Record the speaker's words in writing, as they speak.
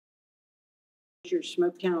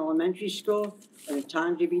Smoketown Elementary School at a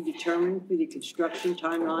time to be determined for the construction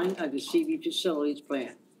timeline of the CV facilities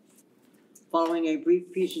plan. Following a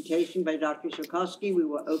brief presentation by Dr. Sokoski, we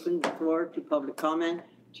will open the floor to public comment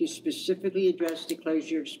to specifically address the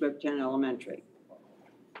closure of Smoketown Elementary.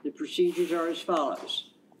 The procedures are as follows.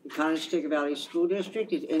 The Conestoga Valley School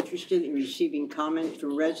District is interested in receiving comments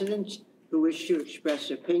from residents who wish to express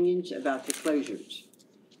opinions about the closures.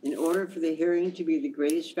 In order for the hearing to be of the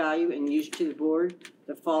greatest value and use to the board,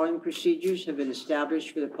 the following procedures have been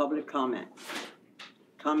established for the public comment.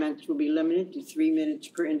 Comments will be limited to 3 minutes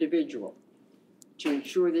per individual. To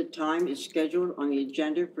ensure that time is scheduled on the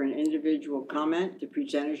agenda for an individual comment, the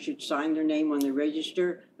presenter should sign their name on the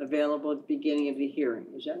register available at the beginning of the hearing.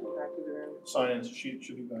 Is that in the back of the room? Sign-in sheet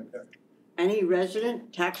should be back there. Any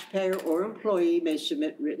resident, taxpayer, or employee may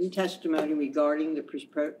submit written testimony regarding the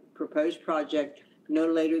proposed project no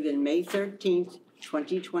later than May 13th,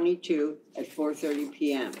 2022 at 4:30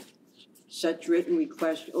 p.m. Such written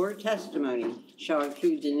request or testimony shall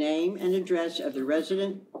include the name and address of the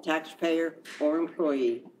resident, taxpayer, or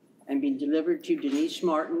employee and be delivered to Denise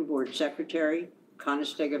Martin, Board Secretary,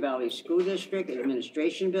 Conestoga Valley School District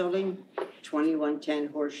Administration Building, 2110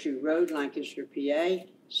 Horseshoe Road, Lancaster, PA,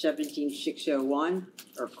 17601,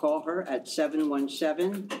 or call her at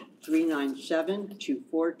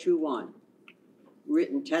 717-397-2421.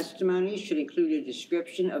 Written testimony should include a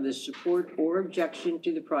description of the support or objection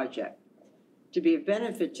to the project. To be of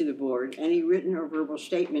benefit to the board, any written or verbal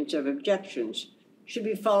statements of objections should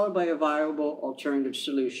be followed by a viable alternative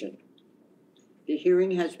solution. The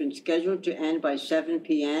hearing has been scheduled to end by 7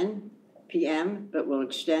 p.m., but will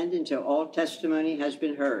extend until all testimony has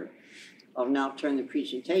been heard. I'll now turn the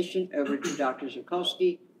presentation over to Dr.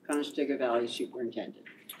 Sokoski, Conestoga Valley Superintendent.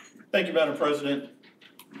 Thank you, Madam President.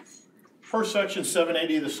 Per Section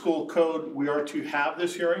 780 of the school code, we are to have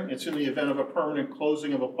this hearing. It's in the event of a permanent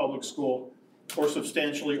closing of a public school or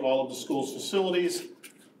substantially all of the school's facilities.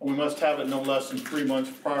 And we must have it no less than 3 months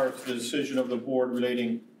prior to the decision of the board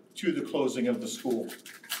relating to the closing of the school.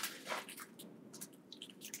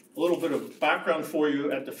 A little bit of background for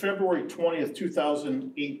you. At the February 20th,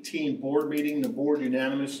 2018 board meeting, the board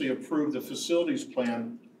unanimously approved the facilities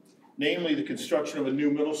plan, namely the construction of a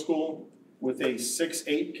new middle school with a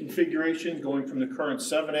 6-8 configuration going from the current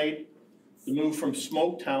 7-8, the move from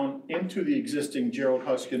Smoketown into the existing Gerald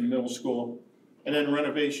Huskin Middle School, and then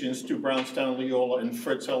renovations to Brownstown, Leola, and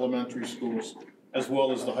Fritz Elementary Schools, as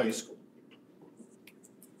well as the high school.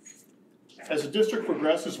 As the district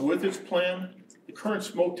progresses with its plan, the current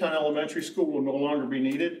Smoketown Elementary School will no longer be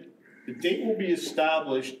needed. The date will be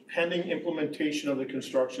established pending implementation of the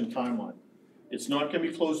construction timeline. It's not going to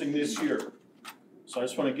be closing this year. So I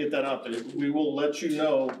just want to get that out there. We will let you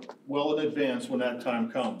know well in advance when that time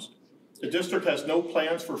comes. The district has no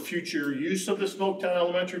plans for future use of the Smoketown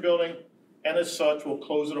Elementary building, and as such, will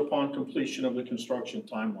close it upon completion of the construction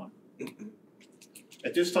timeline.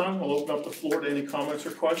 At this time, we'll open up the floor to any comments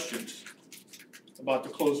or questions about the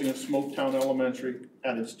closing of Smoketown Elementary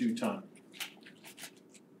at its due time.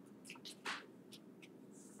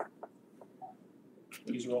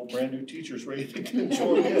 These are all brand new teachers ready to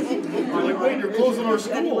join in. They're like, wait, you're closing our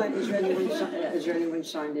school. Is there anyone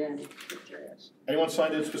signed in? Anyone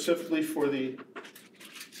signed in specifically for the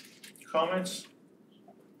comments?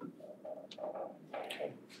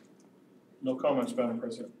 No comments, Madam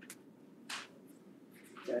President.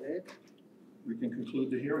 Is that it? We can conclude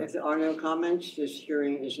the hearing. If there are no comments, this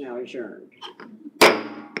hearing is now adjourned.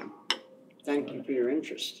 Thank you for your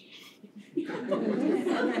interest.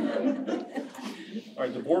 All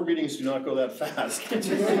right, the board meetings do not go that fast. Just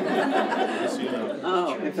so you know.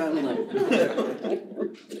 Oh, if only.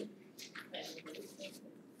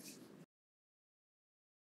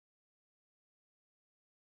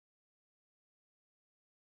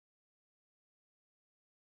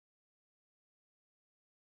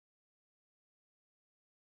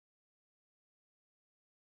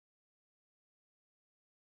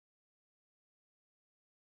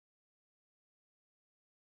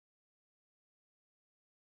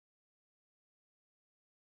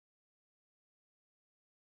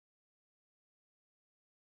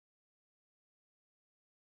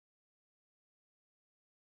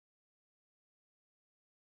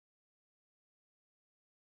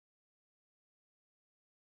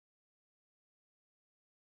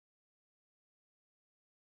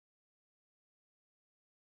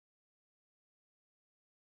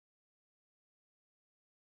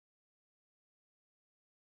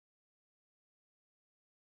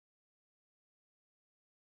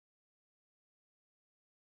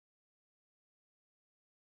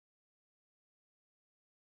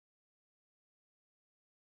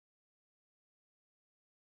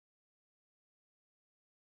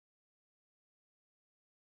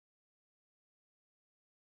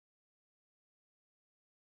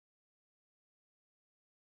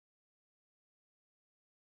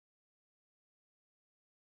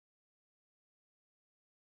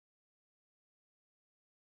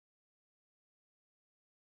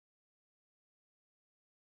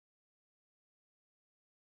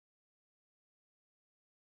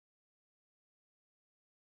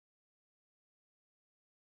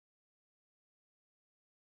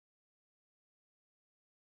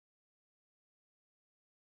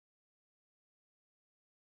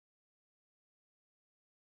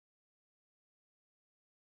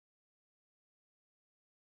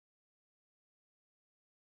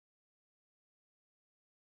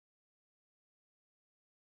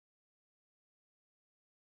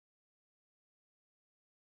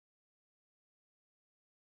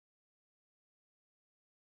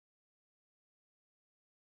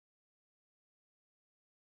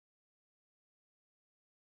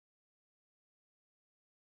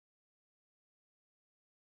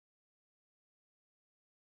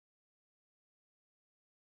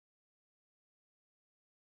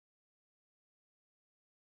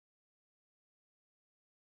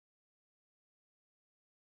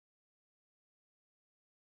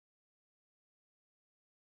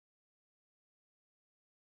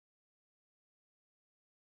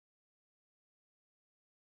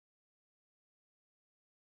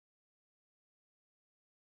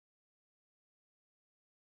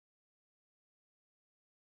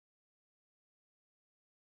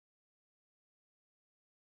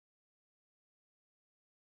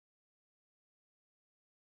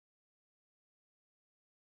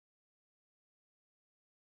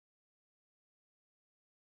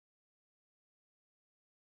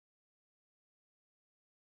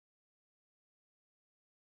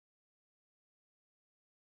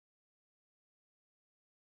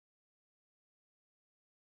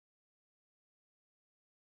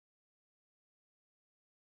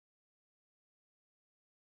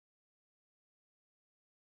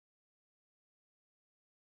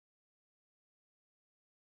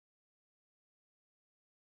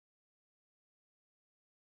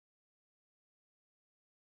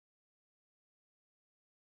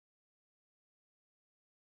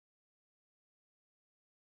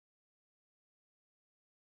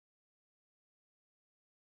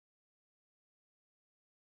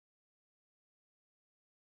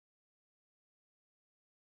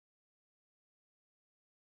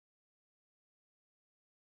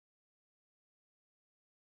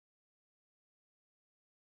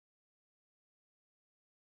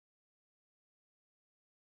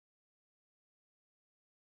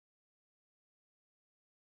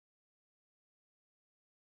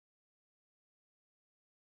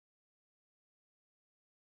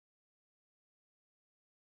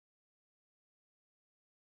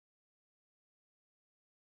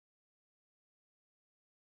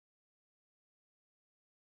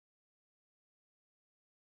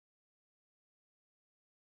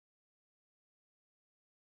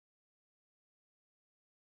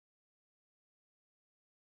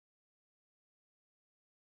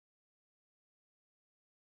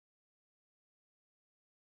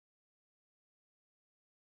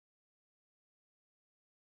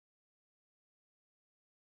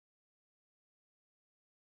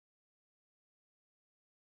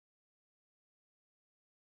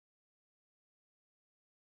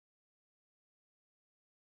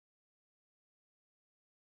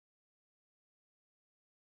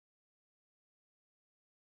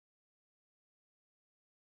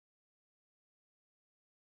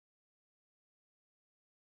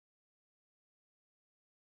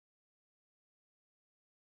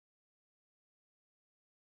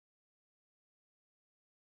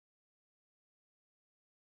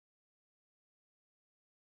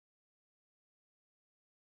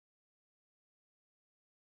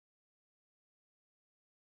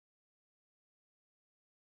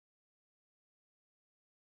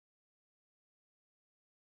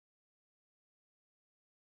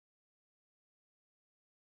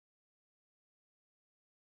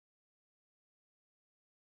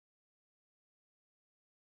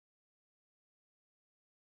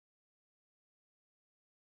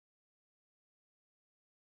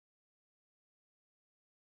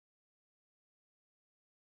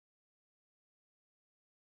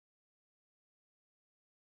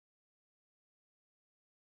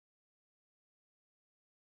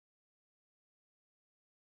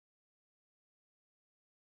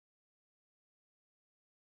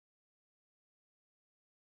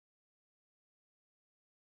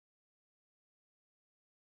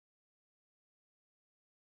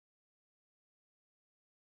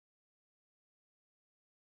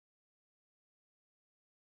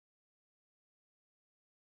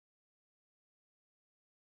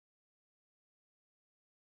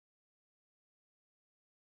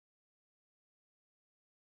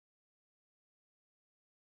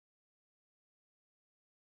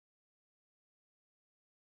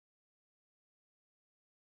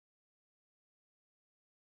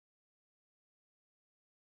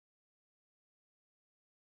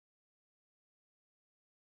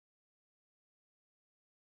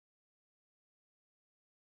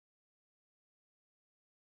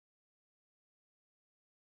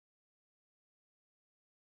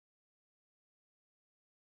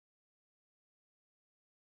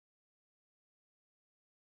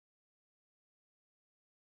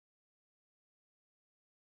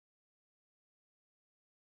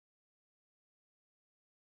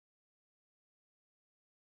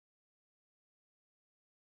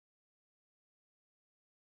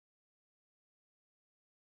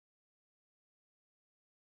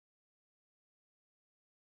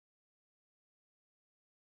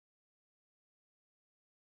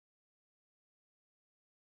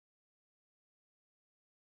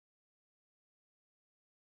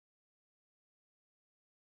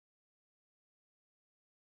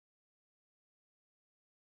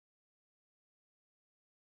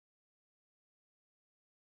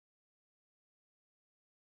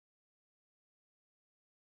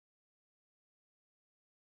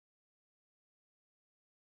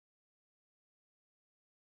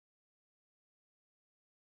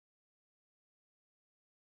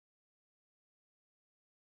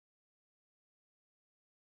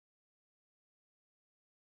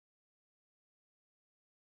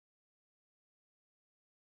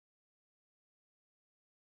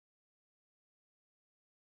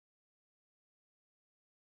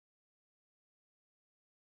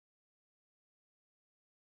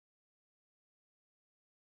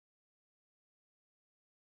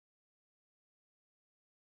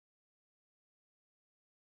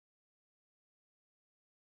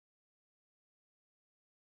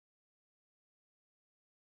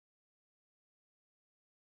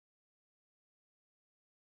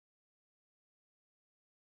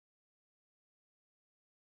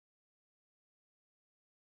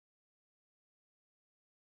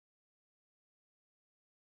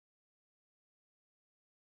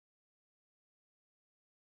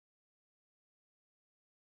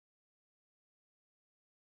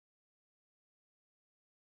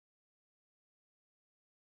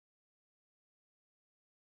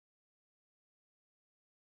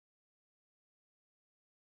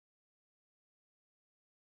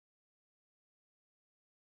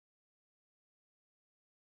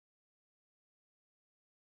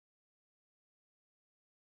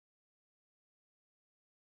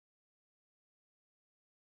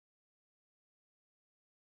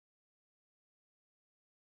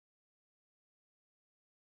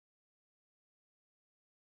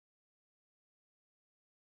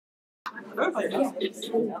 I'm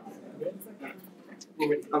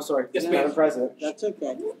sorry, Yes, Madam President. That's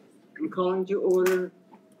okay. I'm calling to order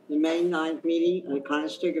the May 9th meeting of the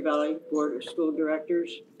Conestoga Valley Board of School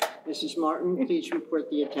Directors. Mrs. Martin, please report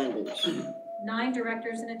the attendance. 9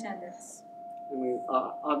 directors in attendance. And we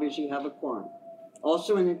obviously have a quorum.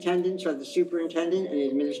 Also in attendance are the superintendent and the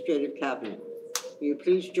administrative cabinet. Will you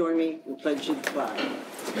please join me in pledging the flag?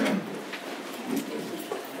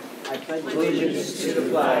 I pledge allegiance to the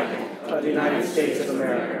flag of the United States of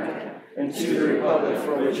America and to the republic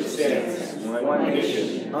for which it stands, one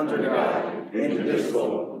nation, under God,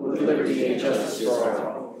 indivisible, with liberty and justice for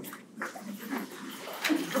all.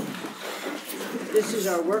 This is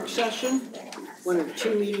our work session, one of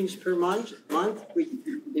 2 meetings per month,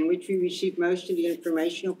 in which we receive most of the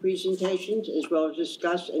informational presentations as well as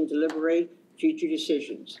discuss and deliberate future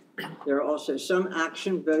decisions. There are also some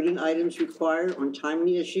action voting items required on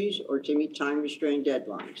timely issues or to meet time-restrained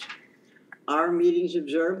deadlines. Our meetings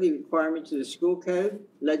observe the requirements of the school code,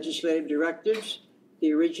 legislative directives,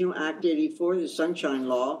 the original Act 84, the Sunshine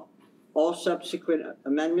Law, all subsequent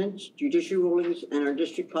amendments, judicial rulings, and our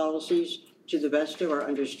district policies to the best of our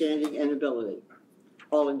understanding and ability.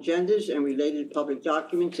 All agendas and related public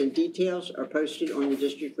documents and details are posted on the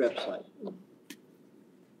district website.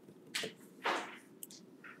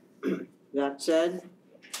 That said,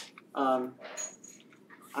 I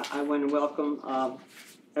want to welcome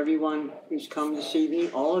everyone who's come this evening,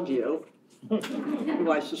 all of you,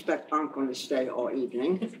 who I suspect aren't going to stay all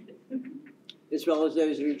evening, as well as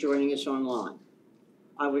those who are joining us online.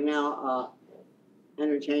 I would now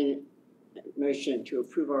entertain a motion to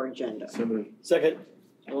approve our agenda. Second.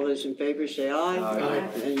 All those in favor say aye. Aye.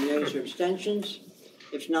 Any noes or abstentions?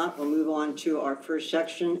 If not, we'll move on to our first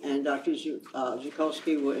section, and Dr.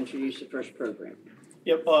 Zukolski will introduce the first program.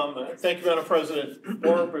 Yep, thank you, Madam President.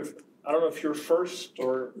 Barb, I don't know if you're first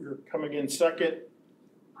or you're coming in second.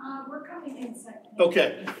 We're coming in second.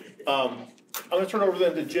 Okay, I'm gonna turn over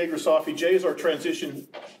then to Jay Grisafi. Jay is our transition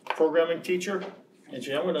programming teacher. And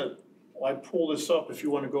Jay, while I pull this up, if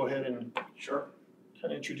you wanna go ahead and kind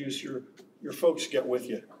of introduce your folks get with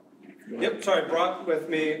you. Yep, so I brought with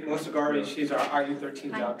me Melissa Garvey. She's our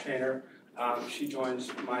IU13 job trainer. She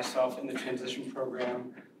joins myself in the transition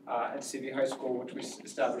program at CV High School, which we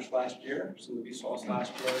established last year. Some of you saw us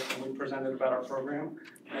last year, and we presented about our program.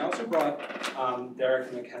 And I also brought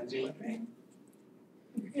Derek and Mackenzie with me.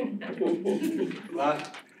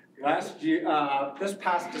 Last year, this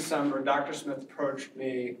past December, Dr. Smith approached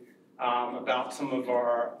me about some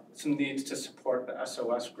needs to support the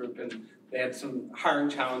SOS group, and they had some hiring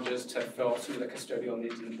challenges to fill some of the custodial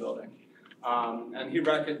needs in the building. And he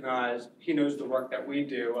recognized, he knows the work that we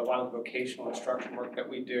do, a lot of the vocational instruction work that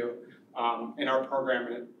we do in our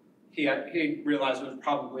program, and he realized it was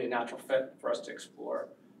probably a natural fit for us to explore.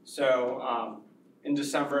 So in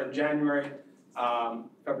December and January,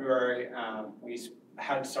 February, we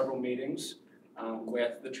had several meetings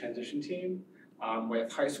with the transition team, with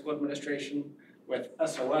high school administration, with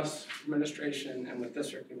SOS administration, and with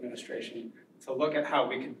district administration to look at how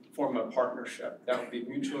we could form a partnership that would be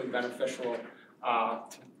mutually beneficial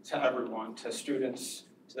to everyone, to students,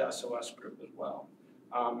 to the SOS group as well.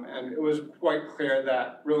 And it was quite clear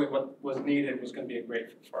that really what was needed was going to be a great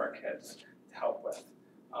fit for our kids to help with.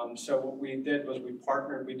 So what we did was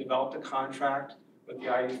we developed a contract with the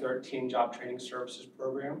IU13 Job Training Services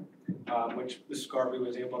Program, which Ms. Garvey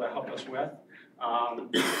was able to help us with,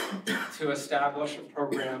 to establish a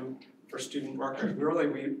program for student workers.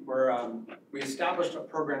 We established a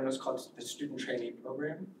program that's called the Student Trainee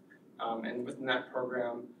Program, and within that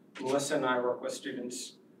program, Melissa and I work with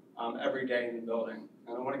students every day in the building.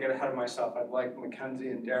 And I want to get ahead of myself. I'd like Mackenzie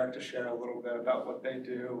and Derek to share a little bit about what they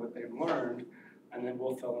do, what they've learned, and then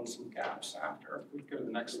we'll fill in some gaps after. We can go to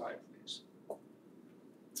the next slide, please.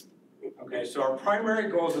 Okay, so our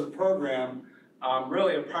primary goals of the program,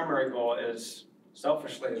 really a primary goal is,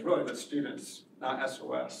 selfishly, is really the students, not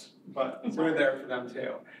SOS, but we're there for them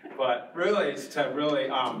too. But really it's to really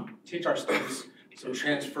teach our students some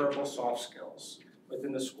transferable soft skills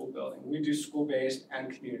within the school building. We do school-based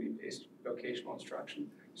and community-based vocational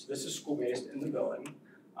instruction. So this is school-based in the building,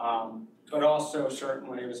 but also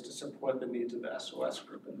certainly was to support the needs of the SOS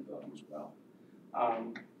group in the building as well.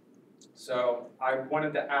 So I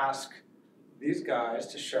wanted to ask these guys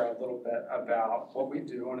to share a little bit about what we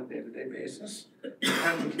do on a day-to-day basis.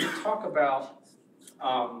 And can you talk about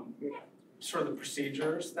sort of the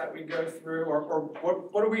procedures that we go through, or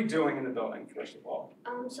what are we doing in the building, first of all?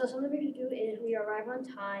 So something we do is we arrive on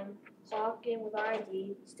time, clock in with our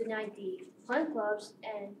ID, student ID, plant gloves,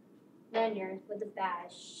 and lanyard with a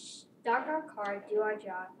badge, stock our card, do our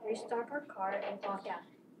job, restock our card, and clock out.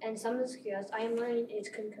 and some of the skills I am learning is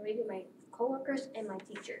communicating with my coworkers and my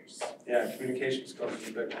teachers. Yeah, communication skills is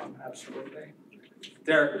a big one, absolutely.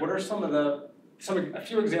 Derek, what are a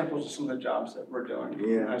few examples of some of the jobs that we're doing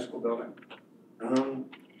in the high school building?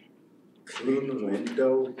 Clean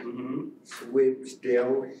windows, Mm-hmm. sweep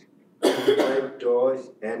stairs, wipe doors,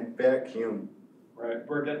 and vacuum. Right,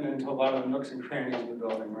 we're getting into a lot of nooks and crannies of the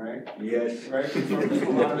building, right? Yes. Right, there's a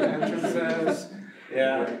lot of entrances,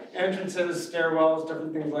 entrances, stairwells,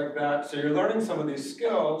 different things like that. So you're learning some of these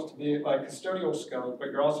skills to be like custodial skills,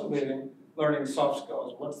 but you're also learning soft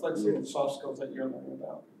skills. What's like some of the soft skills that you're learning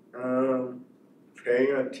about?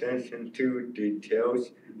 Paying attention to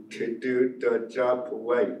details to do the job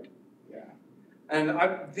right. Yeah, and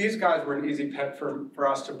these guys were an easy pet for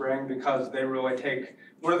us to bring because they really take,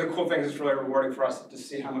 one of the cool things that's really rewarding for us is to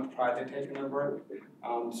see how much pride they take in their work.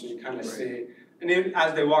 So you kind of see, and even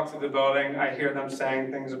as they walk through the building, I hear them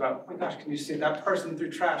saying things about, oh my gosh, can you see that person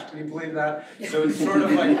threw trash? Can you believe that? So it's sort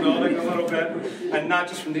of like building a little bit, and not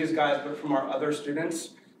just from these guys, but from our other students.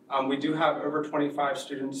 We do have over 25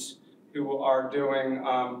 students who are doing,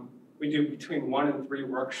 we do between 1 and 3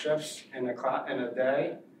 work shifts in a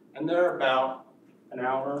day, and they're about an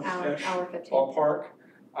hour-ish, hour 15. ballpark.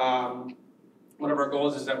 One of our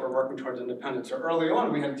goals is that we're working towards independence. So early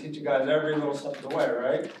on, we had to teach you guys every little step of the way,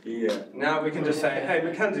 right? Yeah. Now we can just say, hey,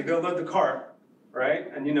 Mackenzie, go load the cart,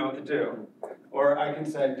 right? And you know what to do. Or I can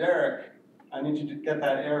say, Derek, I need you to get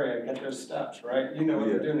that area, get those steps, right? You know what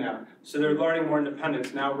to do now. So they're learning more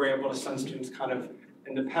independence. Now we're able to send students kind of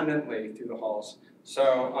independently through the halls.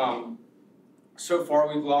 So, so far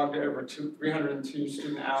we've logged over 302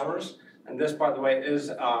 student hours. And this, by the way, is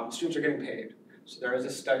students are getting paid. So there is a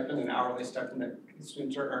stipend, an hourly stipend that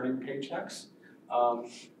students are earning paychecks.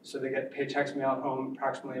 So they get paychecks mailed home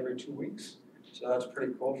approximately every 2 weeks. So that's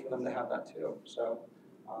pretty cool for them to have that too. So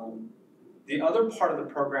the other part of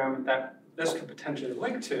the program that this could potentially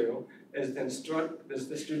link to is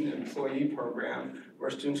the student employee program, where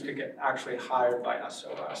students could get actually hired by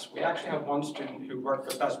SOS. We actually have one student who worked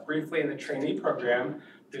with us briefly in the trainee program,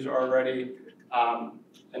 who's already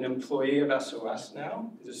an employee of SOS now.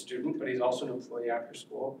 He's a student, but he's also an employee after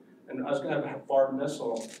school. And I was going to have Barb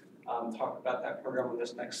Nissel talk about that program on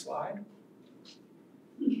this next slide.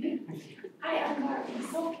 Hi, I'm Barb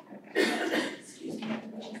Nissel. Excuse me.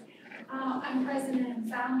 I'm president and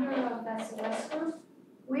founder of SOS Group.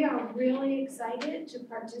 We are really excited to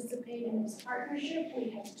participate in this partnership. We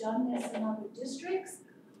have done this in other districts.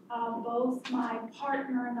 Both my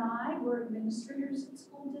partner and I were administrators in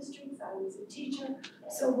school districts. I was a teacher.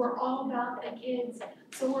 So we're all about the kids.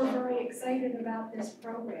 So we're very excited about this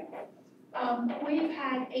program. We've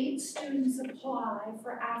had 8 students apply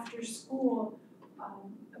for after-school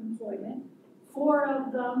employment. 4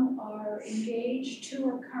 of them are engaged, 2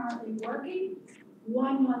 are currently working.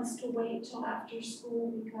 1 wants to wait till after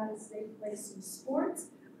school because they play some sports.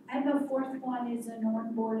 And the 4th one is an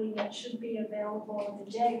onboarding that should be available in a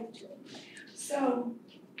day or 2. So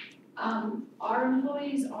our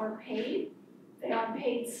employees are paid. They are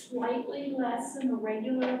paid slightly less than a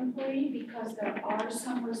regular employee because there are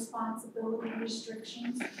some responsibility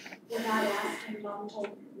restrictions. We're not asking them to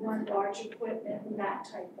run large equipment and that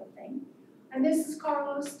type of thing. And this is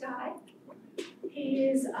Carlos Dye. He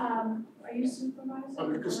is, are you supervisor?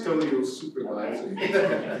 I'm a custodial supervisor.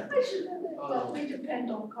 Okay. I should know that, but we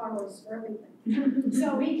depend on Carlos for everything.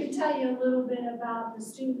 So he can tell you a little bit about the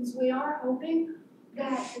students. We are hoping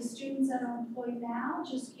that the students that are employed now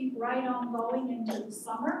just keep right on going into the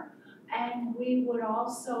summer. And we would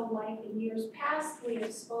also, like in years past, we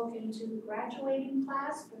have spoken to the graduating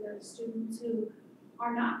class for the students who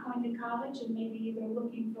are not going to college and maybe either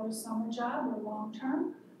looking for a summer job or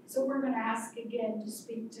long-term. So we're going to ask again to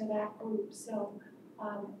speak to that group. So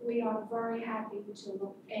we are very happy to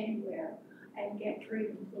look anywhere and get great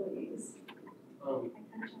employees.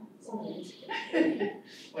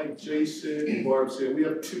 Like Jay said and Barb said, we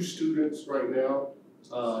have 2 students right now.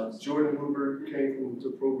 Jordan Hoover came from the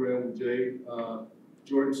program with Jay.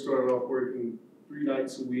 Jordan started off working 3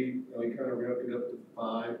 nights a week. He kind of ramped it up to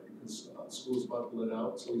 5 because school's about to let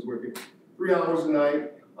out. So he's working 3 hours a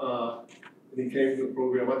night. And he came from the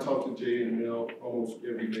program. I talk to Jay and Mel almost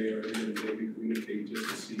every day or every other day. We communicate just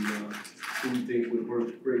to see who we think would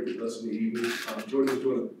work great with us in the evening. Jordan's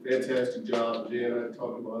doing a fantastic job. Jay and I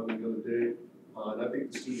talked about it the other day. And I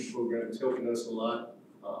think the student program is helping us a lot.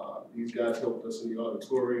 These guys helped us in the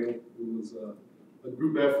auditorium. It was a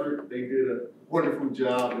group effort. They did a wonderful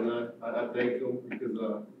job, and I thank them because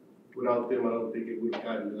without them, I don't think it would have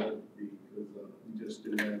gotten done because we just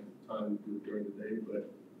didn't have time to do it during the day.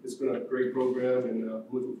 But it's been a great program, and I'm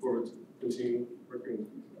looking forward to continuing working with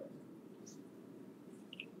these guys.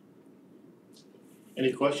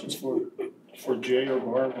 Any questions for Jay or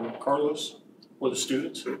Barb or Carlos or the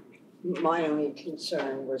students? My only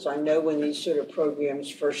concern was, I know when these sort of programs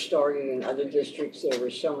first started in other districts, there were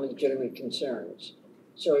some legitimate concerns.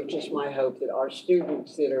 So it's just my hope that our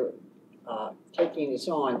students that are taking this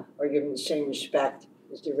on are given the same respect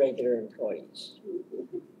as the regular employees.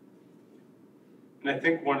 And I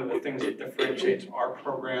think one of the things that differentiates our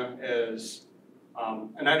program is,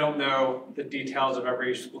 and I don't know the details of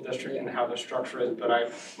every school district and how the structure is, but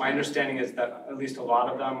my understanding is that at least a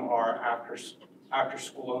lot of them are after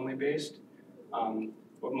school only based.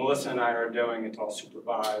 What Melissa and I are doing, it's all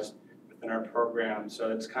supervised within our program,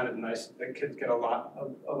 so it's kind of nice. The kids get a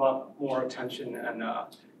lot more attention and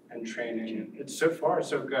training. And it's so far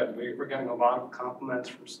so good. We're getting a lot of compliments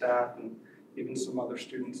from staff and even some other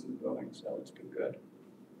students in the building, so it's been good.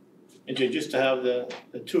 And Jay, just to have the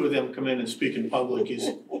two of them come in and speak in public is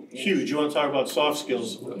huge. You want to talk about soft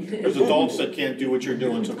skills? There's adults that can't do what you're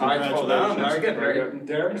doing, so congratulations. I get very good.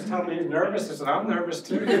 Derek's telling me he's nervous. I said, I'm nervous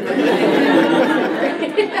too. Yeah,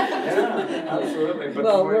 absolutely. But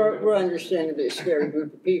well, we're understandably a scary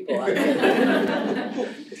group of people. But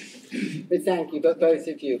thank you, both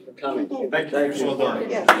of you, for coming. Thank you. Well done.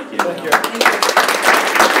 Yeah. Thank you.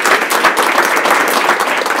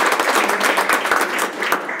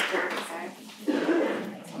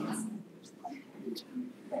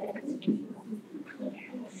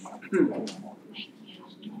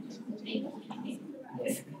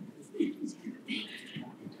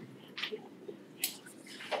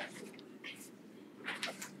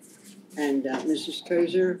 And Mrs.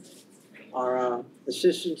 Kozer, our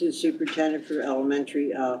Assistant to the Superintendent for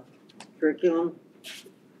Elementary Curriculum,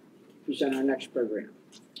 who's on our next program.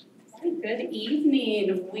 Good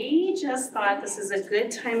evening. We just thought this is a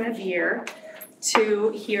good time of year to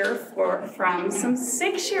hear from some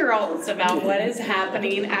 6-year-olds about what is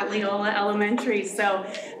happening at Leola Elementary. So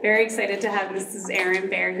very excited to have Mrs. Erin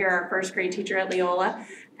Bear here, our first grade teacher at Leola.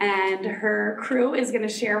 And her crew is going to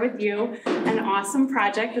share with you an awesome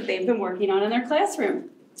project that they've been working on in their classroom.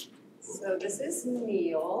 So this is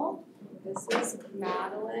Neil, this is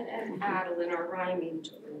Madeline and Adeline, our rhyming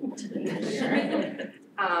teacher.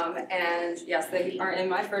 And yes, they are in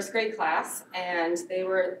my first grade class, and they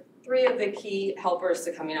were 3 of the key helpers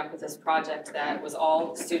to coming up with this project that was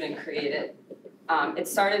all student created. It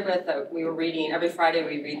started with, we were reading, every Friday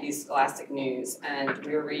we read these Scholastic News, and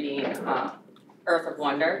we were reading Earth of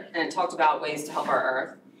Wonder, and it talked about ways to help our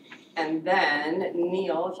Earth. And then,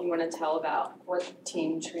 Neil, if you want to tell about what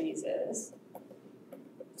Team Trees is.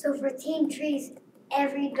 So for Team Trees,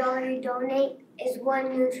 every dollar you donate is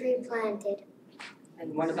 1 new tree planted.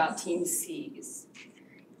 And what about Team Seas?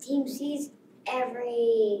 Team Seas,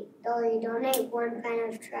 every dollar you donate, 1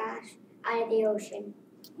 pound of trash out of the ocean.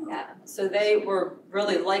 Yeah, so they were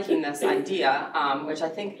really liking this idea, which I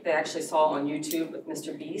think they actually saw on YouTube with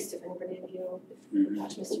Mr. Beast, if anybody of you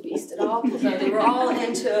watch Mr. Beast at all. So they were all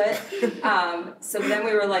into it. So then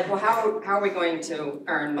we were like, well, how are we going to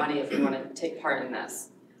earn money if we want to take part in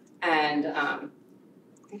this? And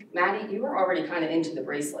Maddie, you were already kind of into the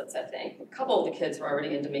bracelets, I think. A couple of the kids were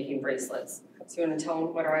already into making bracelets. So you want to tell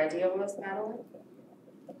them what our idea was, Madeline?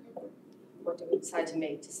 What did we decide to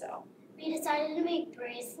make to sell? We decided to make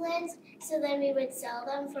bracelets, so then we would sell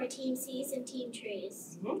them for Team Seas and Team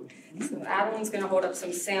Trees. Mm-hmm. So Adeline's going to hold up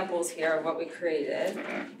some samples here of what we created.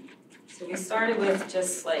 So we started with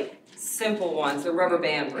just like simple ones, the rubber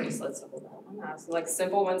band bracelets. So like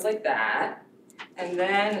simple ones like that. And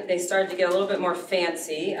then they started to get a little bit more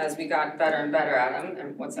fancy as we got better and better at them.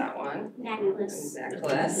 And what's that one? Necklace.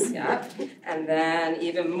 Necklace, yeah. And then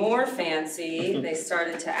even more fancy, they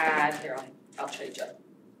started to add, here, I'll trade you.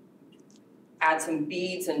 Add some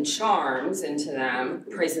beads and charms into them.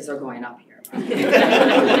 Prices are going up here.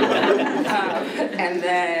 And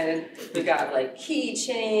then we got like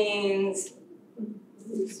keychains.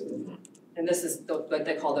 And this is what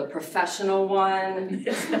they call the professional one.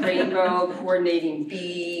 Rainbow coordinating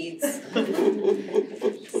beads.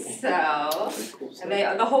 So,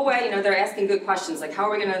 and the whole way, they're asking good questions like, how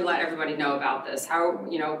are we going to let everybody know about this? How,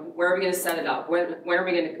 where are we going to set it up? When are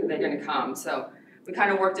they're going to come? So we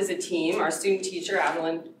kind of worked as a team. Our student teacher,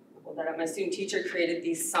 Adeline, my student teacher created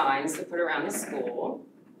these signs to put around the school.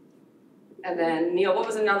 And then, Neil, what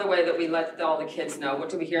was another way that we let all the kids know? What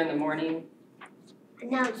did we hear in the morning?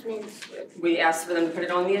 Announcements. We asked for them to put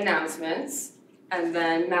it on the announcements. And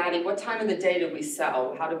then, Maddie, what time of the day did we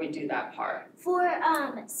sell? How did we do that part? For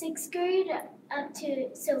 6th grade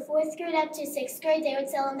fourth grade up to 6th grade, they would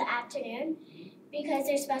sell in the afternoon because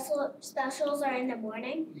their specials are in the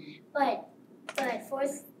morning. But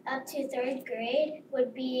 4th up to 3rd grade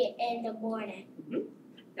would be in the morning. Mm-hmm.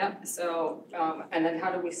 Yep, so, and then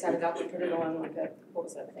how did we set it up? We put it on like a, what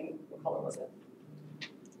was that thing, what color was it?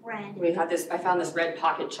 Red. We had this, I found this red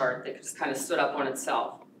pocket chart that just kind of stood up on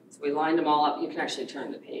itself. So we lined them all up, you can actually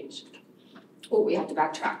turn the page. Oh, we have to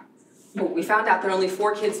backtrack. Oh, we found out that only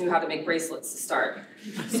 4 kids knew how to make bracelets to start.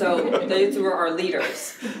 So those were our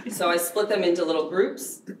leaders. So I split them into little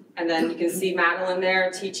groups, and then you can see Madeline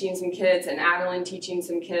there teaching some kids and Adeline teaching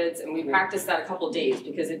some kids, and we practiced that a couple of days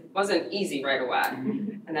because it wasn't easy right away.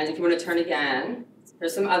 And then if you want to turn again,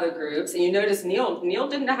 there's some other groups, and you notice Neil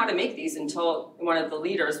didn't know how to make these until one of the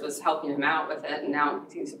leaders was helping him out with it, and now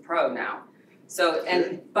he's a pro now. So,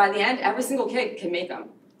 and by the end, every single kid can make them.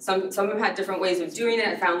 Some of them had different ways of doing it.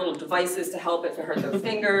 I found little devices to help if it hurt their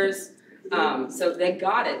fingers. So they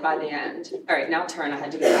got it by the end. All right, now turn, I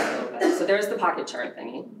had to go back a little bit. So there's the pocket chart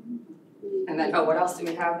thingy. And then, oh, what else do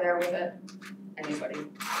we have there with it? Anybody?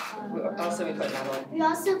 What else did we put, Madeline? We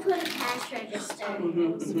also put a cash register.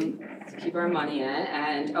 To keep our money in.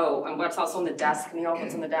 And, oh, and what's also on the desk, Neil?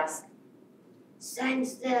 What's on the desk?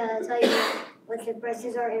 Signs to tell you what the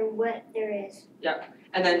prices are and what there is. Yep.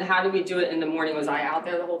 And then how did we do it in the morning? Was I out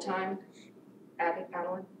there the whole time?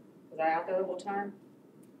 Adeline? Was I out there the whole time?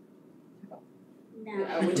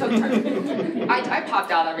 No. We took turns. I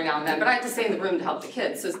popped out every now and then, but I had to stay in the room to help the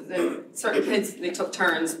kids. So the certain kids, they took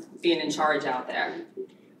turns being in charge out there.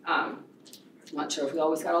 I'm not sure if we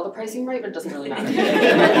always got all the pricing right, but it doesn't really matter.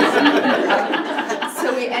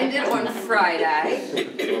 So we ended on Friday,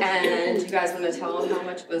 and you guys want to tell them how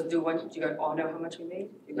much was do you guys all know how much we made?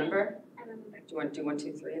 Do you remember? I remember. Do you want to do 1,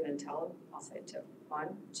 2, 3, and then tell them? I'll say it too. 1,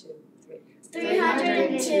 2, 3.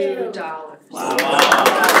 $302. Wow.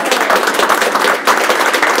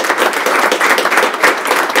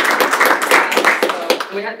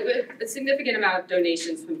 We had a significant amount of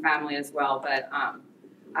donations from family as well, but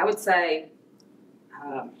I would say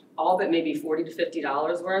all but maybe $40 to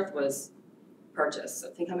 $50 worth was purchased. So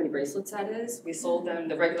think how many bracelets that is. We sold them.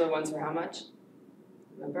 The regular ones were how much?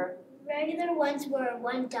 Remember? Regular ones were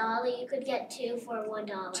 $1. You could get 2 for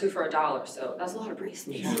 $1. 2 for $1. So that's a lot of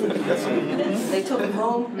bracelets. They took them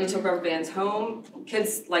home. They took rubber bands home.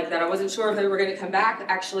 Kids like that, I wasn't sure if they were going to come back.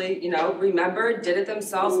 Actually, remembered, did it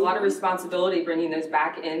themselves. A lot of responsibility bringing those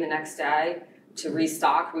back in the next day to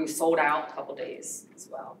restock. We sold out a couple days as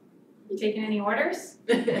well. You taking any orders?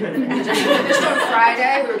 We just finished on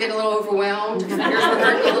Friday. We were getting a little overwhelmed. Fingers were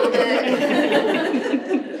hurting a little bit.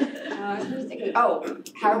 Oh,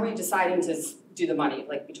 how are we deciding to do the money,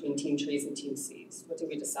 like between Team Trees and Team Cs? What did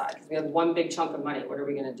we decide? Because we have one big chunk of money. What are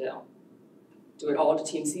we going to do? Do it all to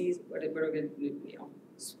Team Cs? What are we going to do?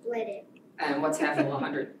 Split it. And what's half of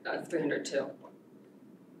 302?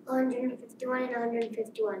 151 and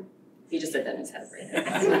 151. He just did that in his head right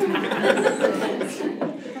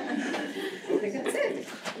I think that's it.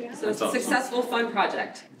 So it's a successful, fun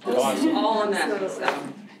project. Awesome. All on that. So.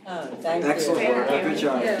 Oh, thank Excellent you. work. Good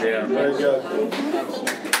job. Yeah, very good.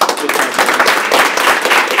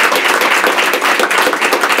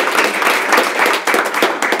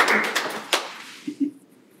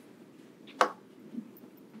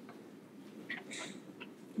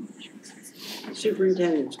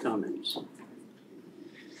 Superintendent's comments.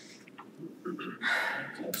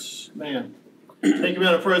 Man. Thank you,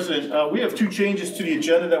 Madam President. We have 2 changes to the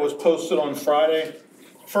agenda that was posted on Friday.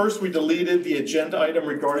 First, we deleted the agenda item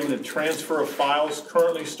regarding the transfer of files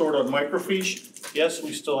currently stored on microfiche. Yes,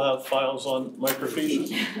 we still have files on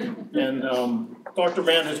microfiche. And Dr.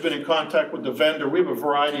 Mann has been in contact with the vendor. We have a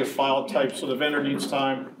variety of file types, so the vendor needs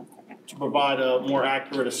time to provide a more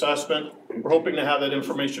accurate assessment. We're hoping to have that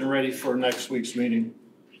information ready for next week's meeting.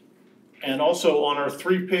 And also on our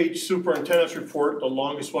 3-page superintendent's report, the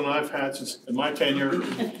longest one I've had since in my tenure,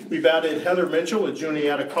 we've added Heather Mitchell, a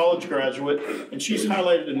Juniata College graduate, and she's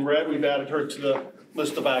highlighted in red. We've added her to the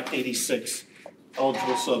list of Act 86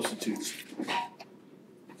 eligible substitutes.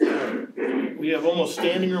 We have almost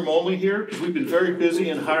standing room only here because we've been very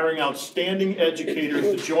busy in hiring outstanding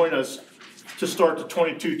educators to join us to start the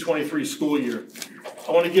 22-23 school year.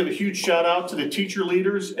 I want to give a huge shout out to the teacher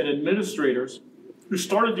leaders and administrators who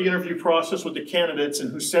started the interview process with the candidates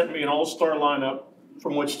and who sent me an all-star lineup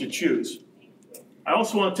from which to choose. I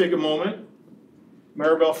also want to take a moment.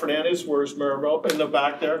 Maribel Fernandez, where's Maribel? In the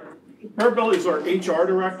back there. Maribel is our HR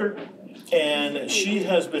director, and she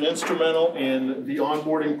has been instrumental in the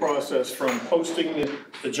onboarding process from posting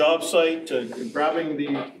the job site to grabbing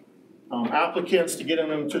the applicants to getting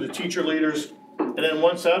them to the teacher leaders. And then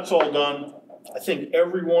once that's all done, I think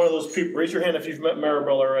every one of those people, raise your hand if you've met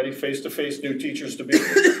Maribel already, face-to-face new teachers to be.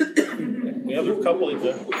 We have a couple of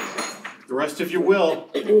them. The rest of you will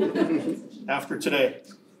after today.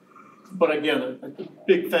 But again, a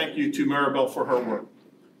big thank you to Maribel for her work.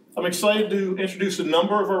 I'm excited to introduce a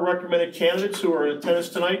number of our recommended candidates who are in attendance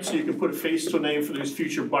tonight so you can put a face to a name for these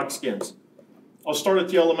future buckskins. I'll start at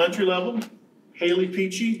the elementary level. Haley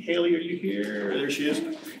Peachy. Haley, are you here? There she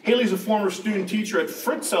is. Haley's a former student teacher at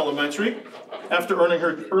Fritz Elementary. After earning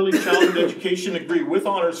her early childhood education degree with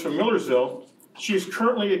honors from Millersville, she is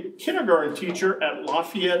currently a kindergarten teacher at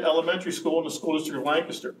Lafayette Elementary School in the School District of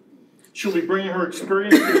Lancaster. She'll be bringing her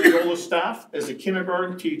experience to the Loyola staff as a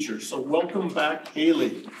kindergarten teacher. So welcome back,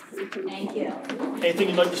 Haley. Thank you. Anything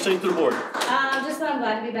you'd like to say to the board? Just that I'm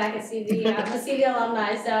glad to be back at CV. I'm a CV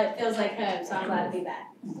alumni, so it feels like home, so I'm glad to be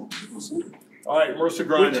back. All right, Marissa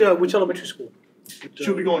Grinder. Which elementary school?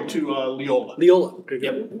 She'll be going to Loyola. Loyola. Okay,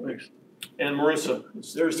 yep. Thanks. And Marissa.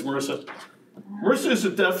 There's Marissa. Marissa is the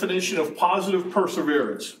definition of positive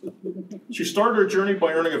perseverance. She started her journey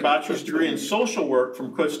by earning a bachelor's degree in social work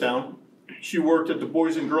from Kutztown. She worked at the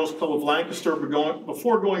Boys and Girls Club of Lancaster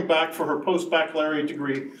before going back for her post-baccalaureate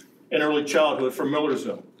degree in early childhood from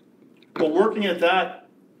Millersville. While working at that,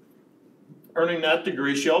 earning that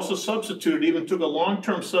degree, she also substituted, even took a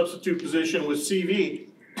long-term substitute position with CV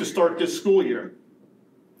to start this school year.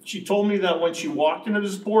 She told me that when she walked into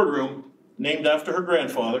this boardroom, named after her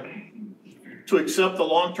grandfather, to accept the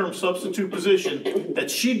long-term substitute position, that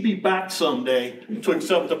she'd be back someday to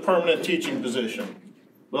accept a permanent teaching position.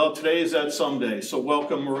 Well, today is that someday, so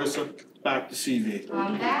welcome, Marissa, back to CV.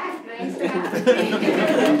 I'm back, thanks for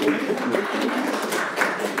having me.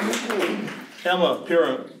 Emma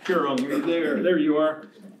Piron, there you are.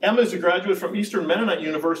 Emma is a graduate from Eastern Mennonite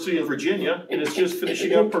University in Virginia and is just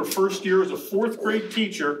finishing up her first year as a fourth grade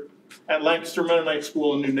teacher at Lancaster Mennonite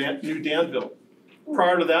School in New Danville.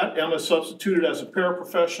 Prior to that, Emma substituted as a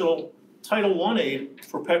paraprofessional Title I aide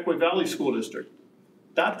for Pequot Valley School District.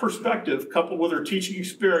 That perspective, coupled with her teaching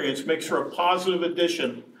experience, makes her a positive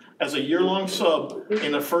addition as a year-long sub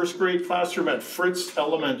in the first grade classroom at Fritz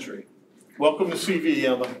Elementary. Welcome to CV,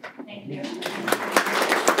 Emma. Thank you.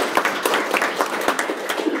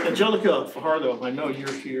 Angelica Fajardo, I know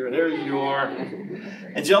you're here. There you are.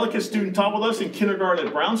 Angelica is student taught with us in kindergarten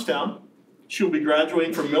at Brownstown. She'll be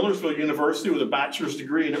graduating from Millersville University with a bachelor's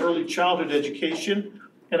degree in early childhood education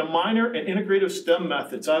and a minor in integrative STEM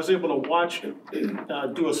methods. I was able to watch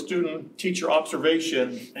do a student-teacher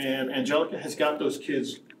observation, and Angelica has got those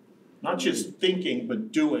kids not just thinking,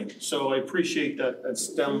 but doing. So I appreciate that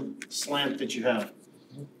STEM slant that you have.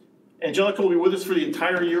 Angelica will be with us for the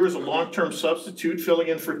entire year as a long-term substitute, filling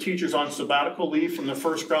in for teachers on sabbatical leave from the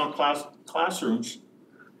first ground classrooms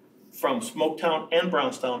from Smoketown and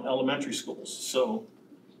Brownstown elementary schools. So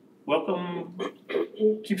welcome,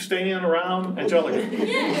 keep staying around, Angelica.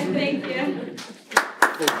 Thank you.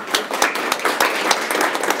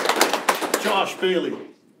 Josh Bailey,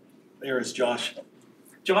 there is Josh.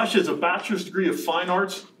 Josh has a bachelor's degree of fine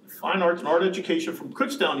arts and art education from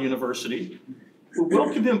Kutztown University. We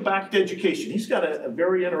welcomed him back to education. He's got a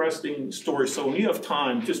very interesting story, so when you have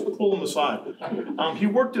time, just pull him aside. He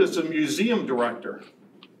worked as a museum director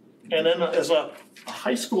and then as a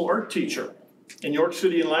high school art teacher in York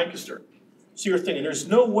City and Lancaster. So you're thinking, there's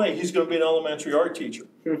no way he's going to be an elementary art teacher.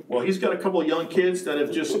 Well, he's got a couple of young kids that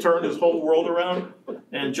have just turned his whole world around,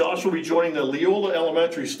 and Josh will be joining the Loyola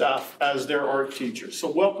elementary staff as their art teacher. So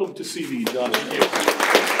welcome to CV, Josh.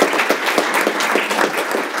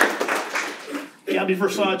 Gabby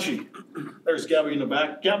Versace. There's Gabby in the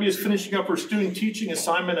back. Gabby is finishing up her student teaching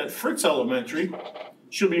assignment at Fritz Elementary.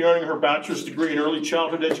 She'll be earning her bachelor's degree in early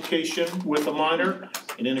childhood education with a minor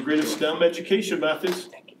in integrative STEM education methods.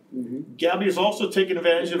 Gabby is also taking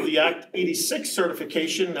advantage of the Act 86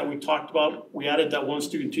 certification that we talked about. We added that one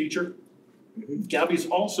student teacher. Gabby is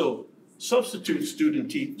also substitute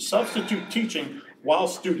teaching while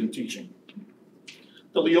student teaching.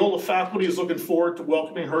 The Loyola faculty is looking forward to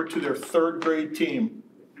welcoming her to their third grade team.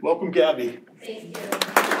 Welcome, Gabby. Thank you.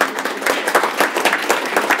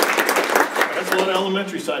 That's a lot of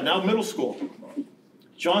elementary side. Now middle school.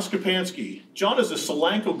 John Skapansky. John is a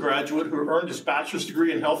Solanco graduate who earned his bachelor's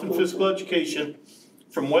degree in health and physical education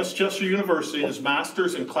from Westchester University and his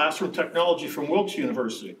master's in classroom technology from Wilkes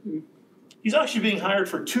University. He's actually being hired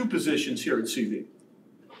for 2 positions here at CV.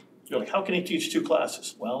 You're like, how can he teach 2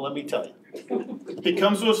 classes? Well, let me tell you. He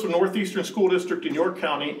comes to us from Northeastern School District in York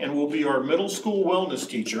County and will be our middle school wellness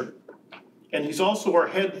teacher. And he's also our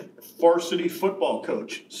head varsity football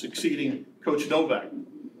coach, succeeding Coach Novak.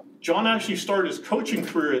 John actually started his coaching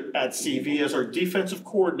career at CV as our defensive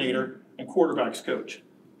coordinator and quarterbacks coach.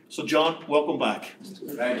 So John, welcome back.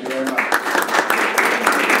 Thank you very much.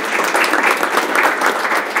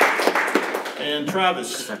 And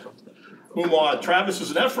Travis. Travis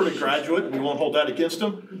is an Ephrata graduate, and we won't hold that against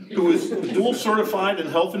him. who is dual certified in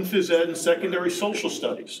health and phys ed and secondary social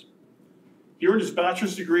studies. He earned his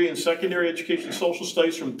bachelor's degree in secondary education social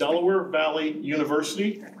studies from Delaware Valley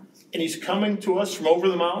University, and he's coming to us from over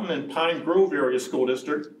the mountain in Pine Grove area school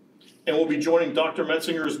district, and will be joining Dr.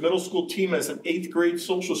 Metzinger's middle school team as an 8th grade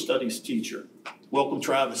social studies teacher. Welcome,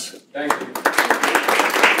 Travis. Thank you.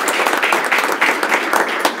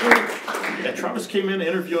 Yeah, Travis came in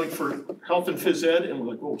interviewing for health and phys ed, and we're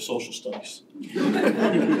like, oh, social studies.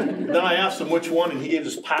 Then I asked him which one, and he gave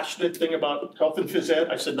this passionate thing about health and phys ed.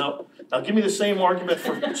 I said, now give me the same argument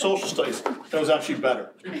for social studies. And it was actually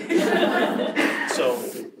better. So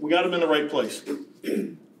we got him in the right place.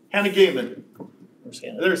 Hannah Gaiman. Where's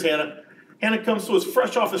Hannah? There's Hannah. Hannah comes to us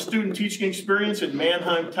fresh off a student teaching experience in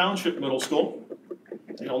Manheim Township Middle School.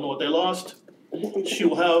 They all know what they lost. She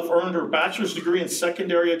will have earned her bachelor's degree in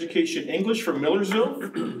secondary education English from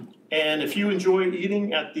Millersville. And if you enjoy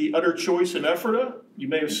eating at the Utter Choice in Ephrata, you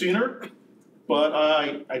may have seen her. But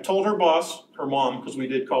I told her boss, her mom, because we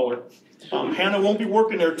did call her, Hannah won't be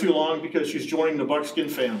working there too long because she's joining the Buckskin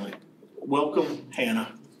family. Welcome,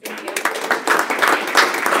 Hannah.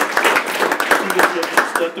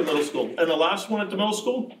 At the middle school. And the last one at the middle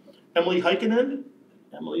school, Emily Heikkinen.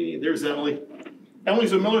 Emily, there's Emily.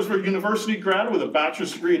 Emily's a Millersville University grad with a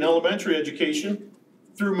bachelor's degree in elementary education.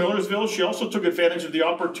 Through Millersville, she also took advantage of the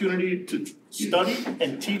opportunity to study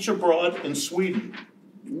and teach abroad in Sweden.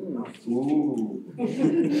 Ooh.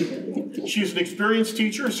 She's an experienced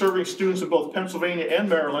teacher serving students in both Pennsylvania and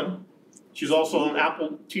Maryland. She's also an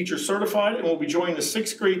Apple Teacher Certified and will be joining the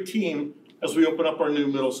 6th grade team as we open up our new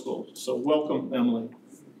middle school. So welcome, Emily.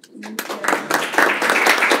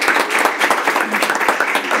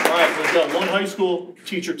 All right, we've got one high school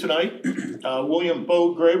teacher tonight, William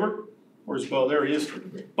Bo Graber. Where's Bo? There he is.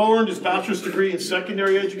 Bo earned his bachelor's degree in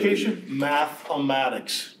secondary education,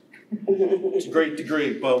 mathematics. It's a great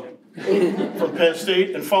degree, Bo, from Penn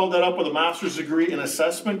State, and followed that up with a master's degree in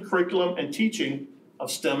assessment, curriculum, and teaching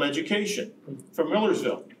of STEM education from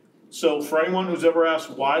Millersville. So for anyone who's ever asked,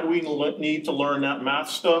 why do we need to learn that math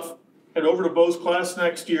stuff, head over to Bo's class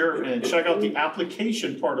next year and check out the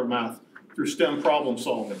application part of math through STEM problem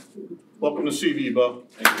solving. Welcome to CV, Bo.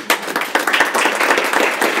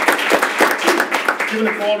 Given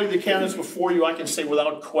the quality of the candidates before you, I can say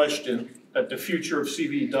without question that the future of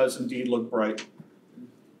CV does indeed look bright.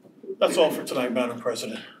 That's all for tonight, Madam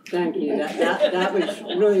President. Thank you. That was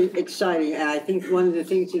really exciting. And I think one of the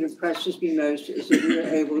things that impresses me most is that we were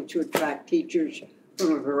able to attract teachers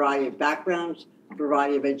from a variety of backgrounds, a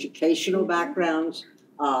variety of educational backgrounds,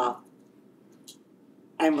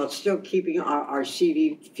 and while still keeping our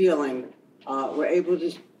CV feeling, we're able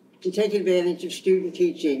to take advantage of student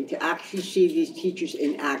teaching to actually see these teachers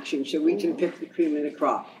in action so we can pick the cream of the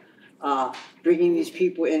crop. Bringing these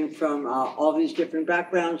people in from all these different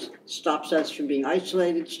backgrounds stops us from being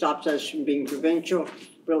isolated, stops us from being provincial,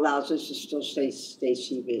 but allows us to still stay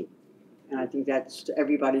CV. And I think that's to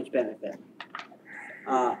everybody's benefit.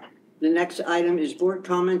 The next item is board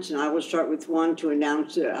comments, and I will start with one to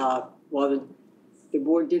announce while the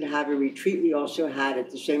board did have a retreat, we also had at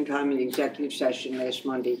the same time an executive session last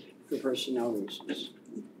Monday for personnel reasons.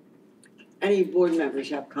 Any board members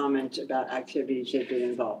have comments about activities they've been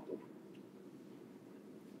involved in?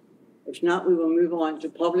 If not, we will move on to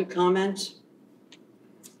public comments.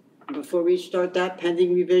 Before we start that,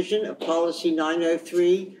 pending revision of policy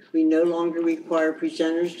 903, we no longer require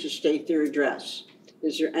presenters to state their address.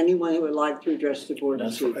 Is there anyone who would like to address the board?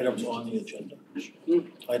 That's for items on the agenda.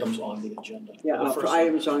 Items on the agenda. Yeah, for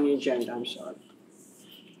items on the agenda, I'm sorry.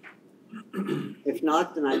 If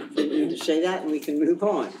not, then I didn't need to say that and we can move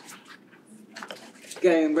on.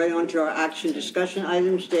 Getting right on to our action discussion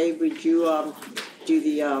items. Dave, would you do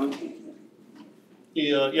the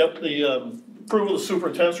approval of the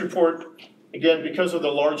superintendent's report. Again, because of the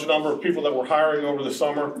large number of people that we're hiring over the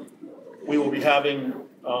summer, we will be having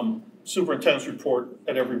superintendent's report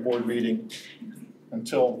at every board meeting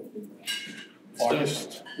until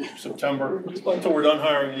August, September, until we're done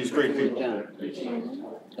hiring these great people.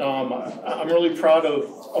 I'm really proud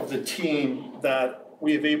of the team that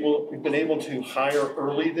we've been able to hire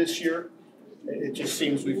early this year. It just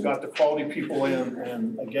seems we've got the quality people in,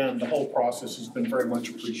 and again, the whole process has been very much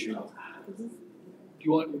appreciated. Do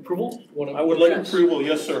you want approval? I would like approval,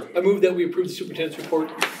 yes, sir. I move that we approve the superintendent's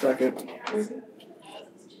report. Second.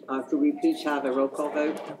 could we please have a roll call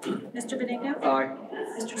vote? Mr. Benigno? Aye.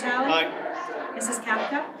 Mr. Talley? Aye. Mrs.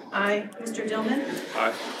 Kapka? Aye. Mr. Dillman?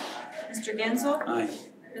 Aye. Mr. Gensel? Aye.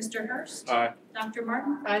 Mr. Hurst? Aye. Dr.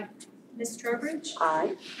 Martin? Aye. Ms. Trowbridge?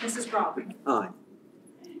 Aye. Mrs. Brown? Aye.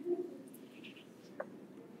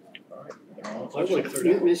 I would like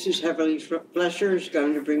 $30. Mrs. Heatherly Flesher is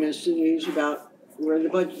going to bring us the news about where the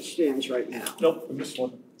budget stands right now. Nope, I missed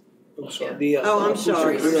one. I'm sorry. I'm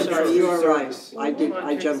sorry, you are right.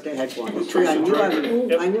 I jumped ahead once. Teresa I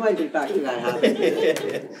Dreger. knew I'd get back to that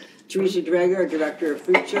habit. Teresa Dreger, our Director of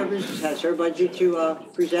Food Services, has her budget to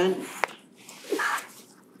present.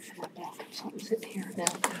 All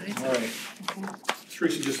right.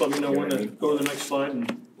 Teresa, just let me know when to go to the next slide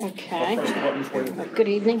and Okay. I'll press the button for you. Good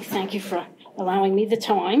evening. Thank you for allowing me the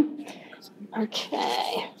time.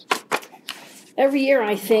 Okay. Every year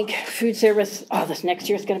I think food service, this next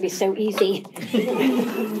year is going to be so easy.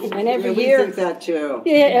 And every year. We think that too.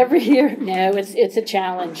 Yeah, every year. No, it's a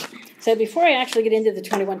challenge. So before I actually get into the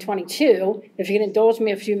 21-22, if you can indulge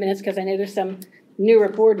me a few minutes, because I know there's some newer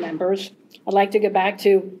board members, I'd like to go back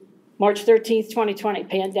to March 13th, 2020,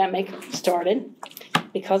 pandemic started.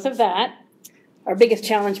 Because of that, our biggest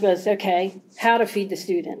challenge was, okay, how to feed the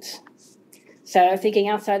students. So thinking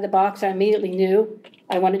outside the box, I immediately knew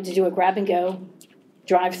I wanted to do a grab-and-go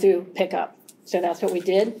drive-through pickup. So that's what we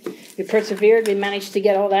did. We persevered. We managed to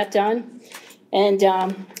get all that done. And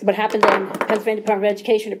what happened in Pennsylvania Department of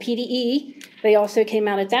Education, or PDE, they also came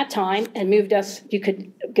out at that time and moved us. You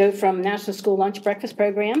could go from National School Lunch Breakfast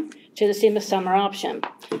Program to the SEMA Summer Option.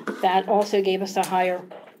 That also gave us a higher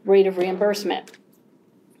rate of reimbursement.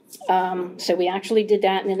 So we actually did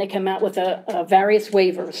that, and then they come out with various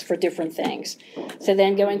waivers for different things. So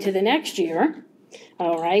then going to the next year,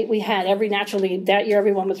 all right, we had that year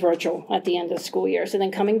everyone was virtual at the end of the school year. So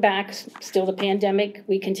then coming back, still the pandemic,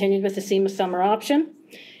 we continued with the SEMA Summer Option,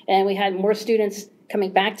 and we had more students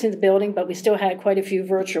coming back to the building, but we still had quite a few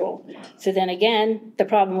virtual. So then again, the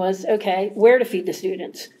problem was, okay, where to feed the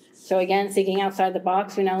students? So again, thinking outside the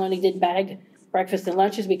box, we not only did bag breakfast and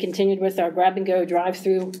lunches, we continued with our grab-and-go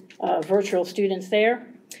drive-through virtual students there.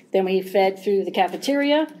 Then we fed through the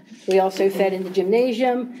cafeteria. We also fed in the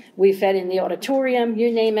gymnasium. We fed in the auditorium. You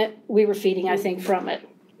name it, we were feeding, I think, from it.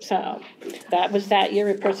 So that was that year.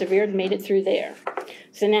 We persevered and made it through there.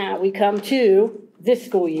 So now we come to this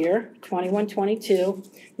school year, 21-22.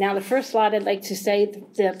 Now the first slide I'd like to say,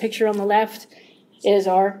 the picture on the left is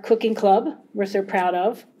our cooking club we're so proud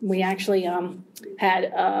of. We actually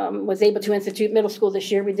was able to institute middle school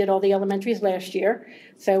this year. We did all the elementaries last year.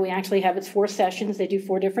 So we actually have its 4 sessions. They do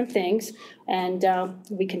 4 different things. And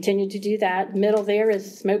we continue to do that. Middle there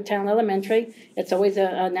is Smoketown Elementary. It's always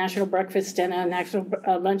a national breakfast and a national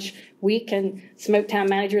lunch week. And Smoketown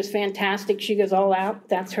manager is fantastic. She goes all out.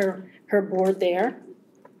 That's her board there.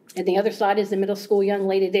 And the other side is the middle school young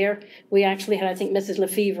lady there. We actually had, I think, Mrs.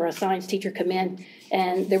 Lefevre, a science teacher, come in,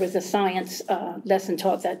 and there was a science lesson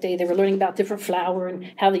taught that day. They were learning about different flour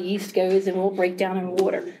and how the yeast goes and will break down in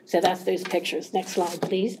water. So that's those pictures. Next slide,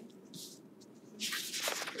 please.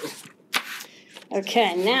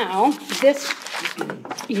 Okay, now this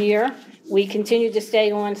year we continue to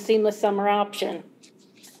stay on seamless summer option.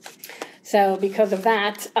 So because of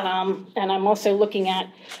that, and I'm also looking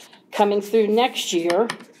at coming through next year,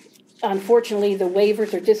 unfortunately, the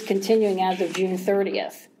waivers are discontinuing as of June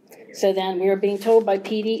 30th. So then we are being told by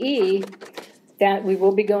PDE that we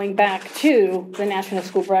will be going back to the National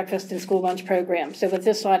School Breakfast and School Lunch Program. So with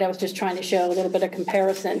this slide, I was just trying to show a little bit of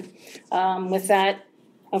comparison. With that,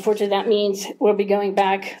 unfortunately, that means we'll be going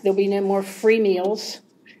back. There'll be no more free meals.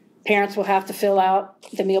 Parents will have to fill out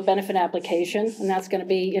the meal benefit application, and that's going to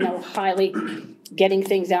be, highly getting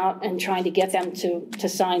things out and trying to get them to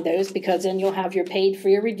sign those, because then you'll have your paid,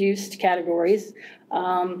 free, or reduced categories.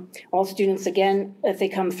 All students, again, if they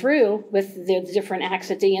come through with the different acts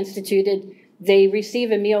that they instituted, they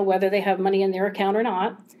receive a meal whether they have money in their account or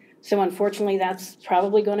not. So unfortunately, that's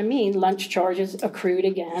probably going to mean lunch charges accrued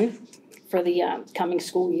again for the coming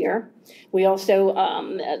school year. We also,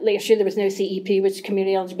 last year there was no CEP, which is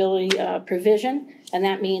community eligibility provision, and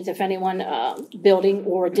that means if anyone building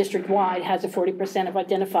or district-wide has a 40% of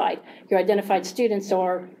identified. Your identified students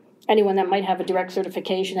are anyone that might have a direct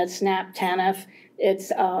certification at SNAP, TANF,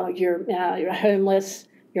 it's your homeless,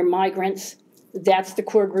 your migrants. That's the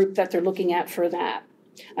core group that they're looking at for that.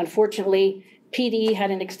 Unfortunately, PDE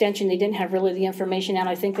had an extension. They didn't have really the information out.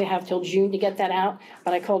 I think they have till June to get that out,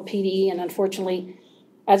 but I called PDE, and unfortunately,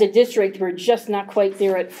 as a district, we're just not quite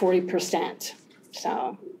there at 40%.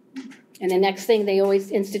 So, and the next thing they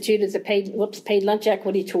always institute is a paid lunch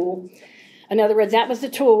equity tool. In other words, that was the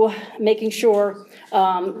tool making sure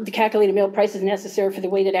the calculated meal price is necessary for the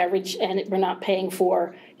weighted average, and we're not paying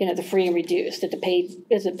for the free and reduced, that the paid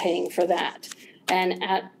isn't paying for that. And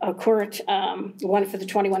at a current one for the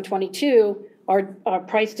 21-22, our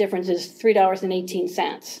price difference is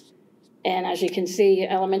 $3.18. And as you can see,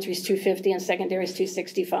 elementary is $2.50 and secondary is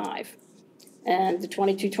 $2.65. and the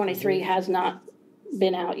 22-23 has not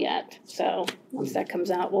been out yet. So once that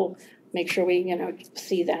comes out, we'll make sure we,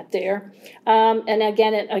 see that there. And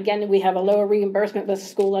again, we have a lower reimbursement with the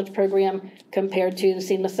school lunch program compared to the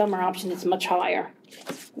seamless summer option. It's much higher.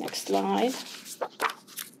 Next slide.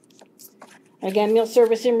 Again, meal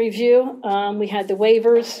service in review. We had the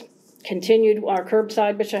waivers, continued our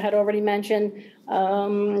curbside, which I had already mentioned,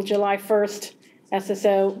 July 1st.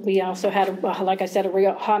 SSO, we also had, like I said,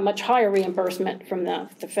 a much higher reimbursement from the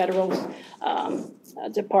federal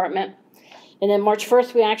department. And then March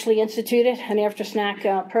 1st, we actually instituted an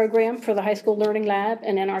after-snack program for the high school learning lab.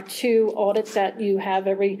 And then our 2 audits that you have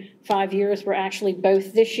every 5 years were actually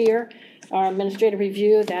both this year. Our administrative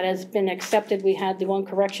review, that has been accepted. We had the one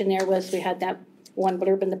correction there was we had that one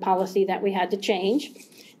blurb in the policy that we had to change.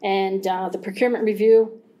 And the procurement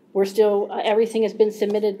review, we're still, everything has been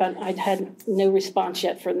submitted, but I've had no response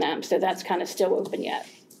yet from them. So that's kind of still open yet.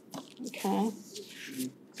 Okay.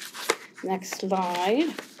 Next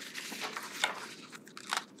slide.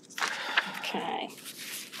 Okay.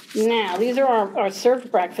 Now, these are our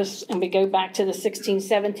served breakfasts, and we go back to the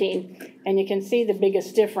 16-17, and you can see the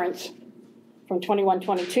biggest difference from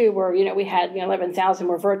 21-22, where, we had 11,000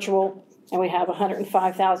 were virtual, and we have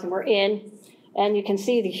 105,000 were in. And you can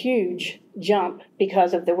see the huge jump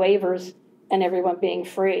because of the waivers and everyone being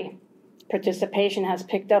free. Participation has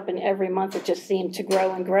picked up, and every month it just seemed to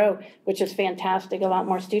grow and grow, which is fantastic. A lot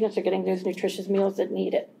more students are getting those nutritious meals that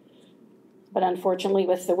need it. But unfortunately,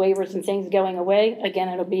 with the waivers and things going away, again,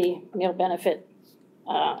 it'll be meal benefit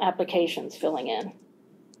applications filling in.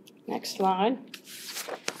 Next slide.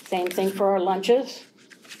 Same thing for our lunches.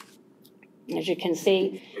 As you can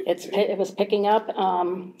see, it was picking up.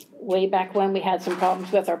 Way back when we had some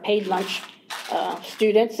problems with our paid lunch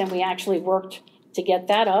students, and we actually worked to get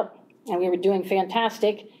that up, and we were doing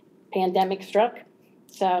fantastic. Pandemic struck.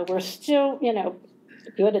 So we're still,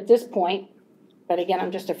 good at this point. But again,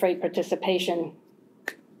 I'm just afraid participation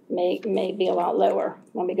may be a lot lower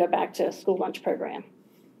when we go back to school lunch program.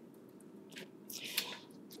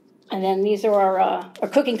 And then these are our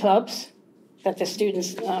cooking clubs that the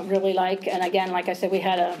students really like. And again, like I said, we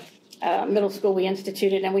had a middle school we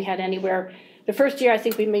instituted, and we had anywhere. The first year, I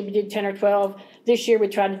think we maybe did 10 or 12. This year, we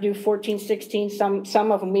tried to do 14, 16.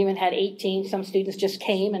 Some of them we even had 18. Some students just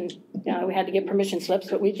came, and we had to get permission slips,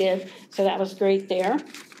 but we did. So that was great there.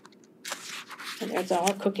 And there's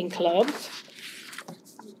our cooking clubs.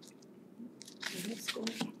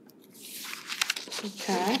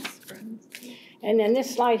 Okay. And then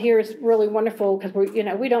this slide here is really wonderful because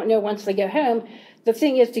we don't know once they go home. The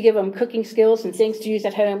thing is to give them cooking skills and things to use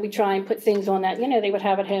at home. We try and put things on that, they would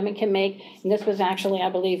have at home and can make. And this was actually, I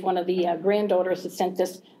believe, one of the granddaughters that sent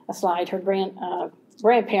this a slide. Her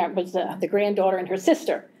grandparent was the granddaughter, and her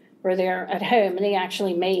sister were there at home, and they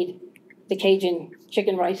actually made the Cajun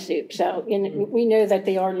chicken rice soup. So we know that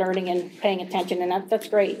they are learning and paying attention, and that's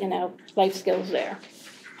great, life skills there.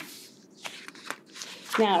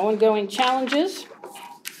 Now, ongoing challenges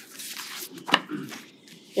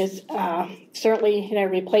is certainly,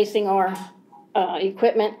 replacing our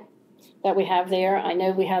equipment that we have there. I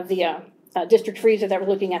know we have the district freezer that we're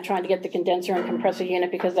looking at, trying to get the condenser and compressor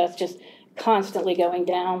unit because that's just constantly going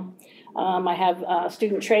down. I have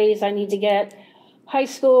student trays I need to get. High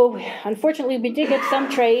school, unfortunately, we did get some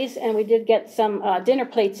trays and we did get some dinner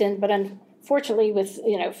plates in, but unfortunately with,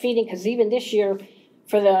 feeding, because even this year,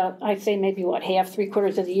 for I'd say maybe half,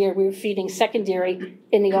 3/4 of the year, we were feeding secondary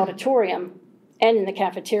in the auditorium and in the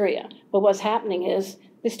cafeteria. But what's happening is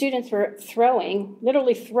the students were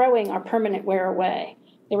literally throwing our permanent ware away.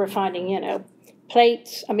 They were finding,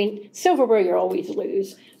 plates. I mean, silverware you always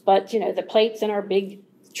lose, but, the plates and our big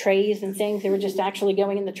trays and things, they were just actually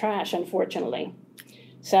going in the trash, unfortunately.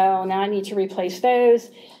 So now I need to replace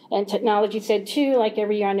those. And technology said, too, like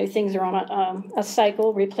every year, I know things are on a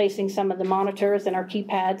cycle, replacing some of the monitors and our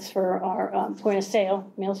keypads for our point of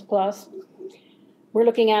sale, Meals Plus. We're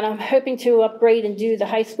looking at, I'm hoping to upgrade and do the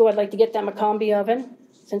high school. I'd like to get them a combi oven,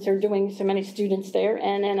 since they're doing so many students there,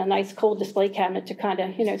 and then a nice cold display cabinet to kind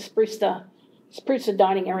of, spruce the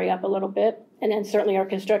dining area up a little bit. And then certainly our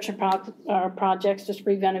construction projects, just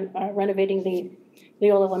renovating the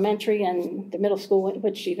Leola Elementary and the middle school,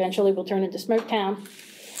 which eventually will turn into Smoketown.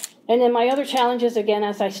 And then my other challenges, again,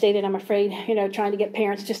 as I stated, I'm afraid, trying to get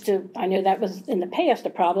parents I know that was in the past a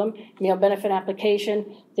problem, meal benefit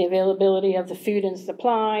application, the availability of the food and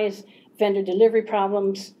supplies, vendor delivery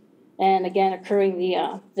problems, and again, accruing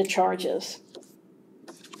the charges.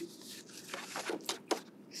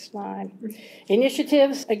 Slide.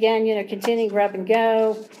 Initiatives, again, continuing grab and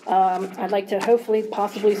go. I'd like to hopefully,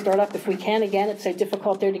 possibly start up if we can. Again, it's so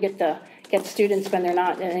difficult there to get the get students when they're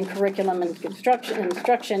not in curriculum and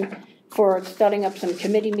instruction for starting up some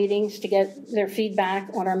committee meetings to get their feedback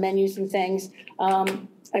on our menus and things.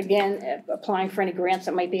 Again, applying for any grants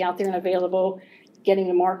that might be out there and available, getting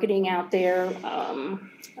the marketing out there,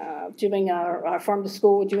 doing our farm to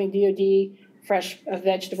school, doing DOD, fresh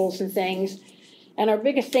vegetables and things. And our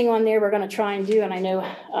biggest thing on there we're going to try and do, and I know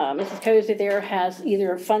Mrs. Koza there has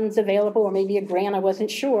either funds available or maybe a grant, I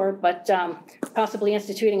wasn't sure, but possibly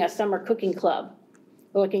instituting a summer cooking club.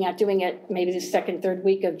 We're looking at doing it maybe the second, third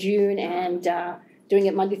week of June and doing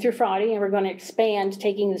it Monday through Friday. And we're going to expand,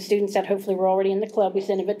 taking the students that hopefully were already in the club. We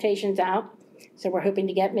send invitations out. So we're hoping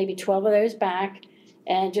to get maybe 12 of those back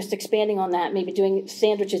and just expanding on that, maybe doing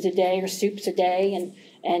sandwiches a day or soups a day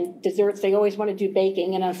and desserts. They always want to do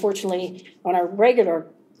baking. And unfortunately, on our regular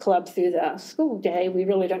club through the school day, we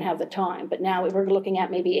really don't have the time. But now we're looking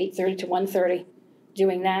at maybe 8:30 to 1:30.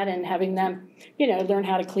 Doing that and having them, learn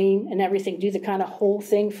how to clean and everything, do the kind of whole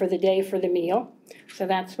thing for the day for the meal. So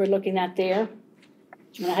that's we're looking at there.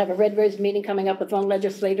 And I have a Red Rose meeting coming up with one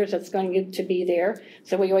legislators that's going to be there.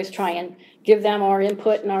 So we always try and give them our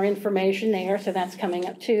input and our information there. So that's coming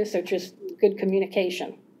up too. So just good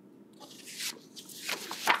communication.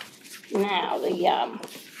 Now the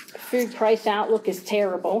food price outlook is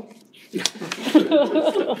terrible. As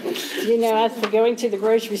for going to the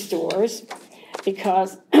grocery stores.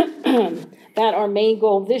 Because that our main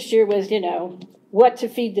goal this year was, what to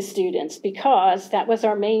feed the students, because that was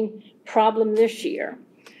our main problem this year.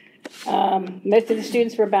 Most of the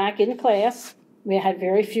students were back in class. We had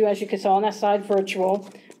very few, as you can see on that side, virtual.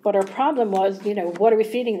 But our problem was, what are we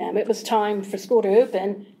feeding them? It was time for school to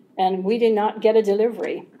open, and we did not get a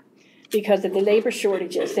delivery because of the labor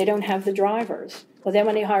shortages. They don't have the drivers. Well, then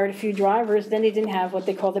when they hired a few drivers, then they didn't have what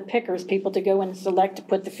they call the pickers, people to go and select to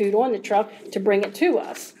put the food on the truck to bring it to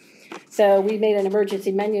us. So we made an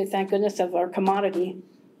emergency menu, thank goodness, of our commodity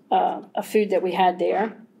of food that we had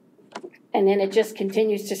there. And then it just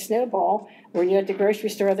continues to snowball. When you're at the grocery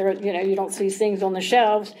store, there, you don't see things on the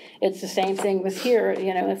shelves. It's the same thing with here,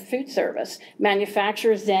 with food service.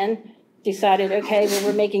 Manufacturers then decided, okay, well,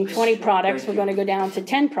 we're making 20 products, we're going to go down to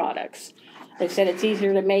 10 products. They said it's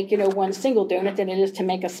easier to make, one single donut than it is to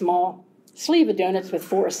make a small sleeve of donuts with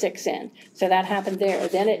 4 or 6 in. So that happened there.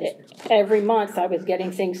 Then every month I was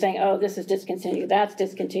getting things saying, oh, this is discontinued, that's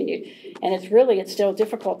discontinued. And it's still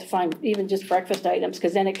difficult to find even just breakfast items,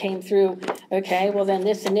 because then it came through, okay, well then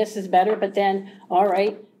this and this is better, but then, all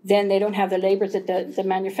right, then they don't have the labors at the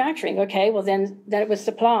manufacturing. Okay, well then it was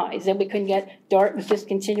supplies. Then we couldn't get, Dart was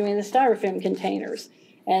discontinuing the styrofoam containers.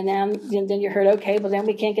 And then you heard, okay, well then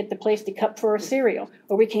we can't get the plastic cup for our cereal,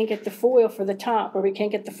 or we can't get the foil for the top, or we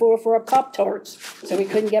can't get the foil for our Pop-Tarts. So we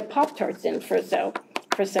couldn't get Pop-Tarts in for so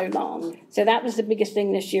long. So that was the biggest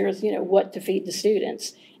thing this year is, what to feed the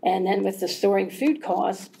students. And then with the soaring food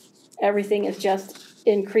costs, everything is just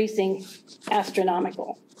increasing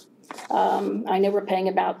astronomical. I know we're paying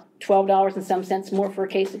about $12 and some cents more for a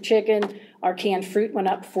case of chicken. Our canned fruit went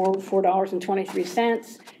up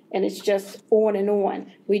 $4.23. And it's just on and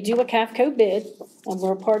on. We do a CAFCO bid, and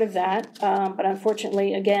we're a part of that. But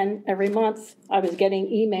unfortunately, again, every month I was getting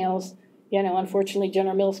emails, unfortunately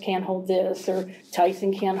General Mills can't hold this, or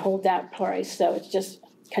Tyson can't hold that price. So it's just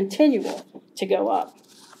continual to go up.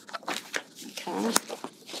 Okay.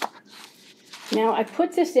 Now I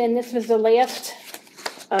put this in. This was the last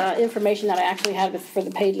information that I actually had for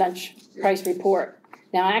the paid lunch price report.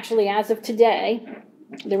 Now actually, as of today,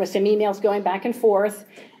 there were some emails going back and forth,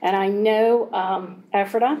 and I know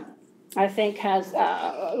Ephrata, I think, is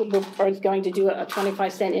going to do a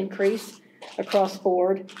 25-cent increase across the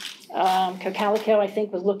board. Cocalico, I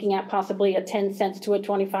think, was looking at possibly a 10 cents to a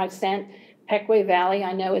 25 cent. Pequay Valley,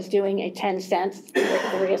 I know, is doing a 10 cents.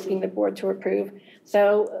 They're asking the board to approve.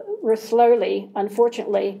 So we're slowly,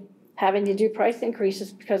 unfortunately, having to do price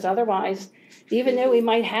increases, because otherwise, even though we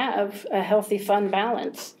might have a healthy fund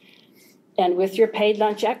balance, and with your paid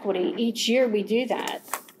lunch equity, each year we do that,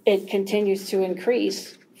 it continues to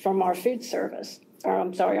increase from our food service, or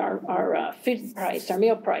our food price, our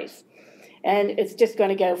meal price. And it's just going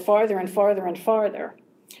to go farther and farther and farther.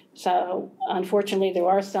 So unfortunately, there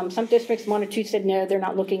are some districts, 1 or 2 said no, they're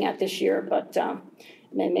not looking at this year, but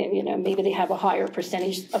maybe they have a higher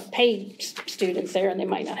percentage of paid students there and they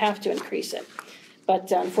might not have to increase it.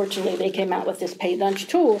 But unfortunately, they came out with this paid lunch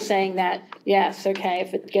tool saying that, yes, okay,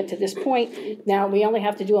 if it get to this point, now we only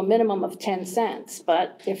have to do a minimum of 10 cents.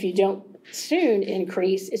 But if you don't soon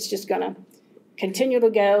increase, it's just going to continue to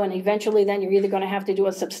go. And eventually then you're either going to have to do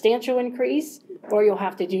a substantial increase, or you'll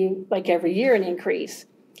have to do like every year an increase.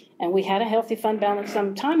 And we had a healthy fund balance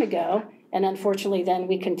some time ago. And unfortunately, then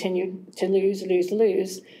we continued to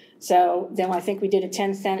lose. So then I think we did a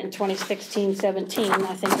 10 cent in 2016-17,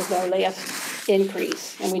 I think was our last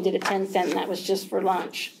increase. And we did a 10 cent and that was just for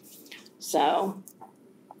lunch. So,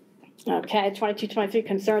 okay, 22-23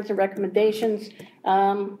 concerns and recommendations.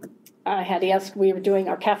 I had asked, we were doing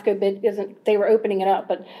our CAFCO bid, they were opening it up,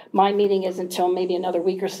 but my meeting isn't until maybe another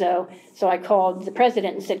week or so. So I called the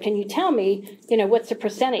president and said, can you tell me, what's the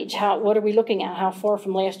percentage? What are we looking at? How far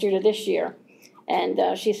from last year to this year?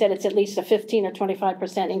 And she said it's at least a 15 or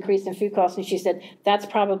 25% increase in food costs. And she said, that's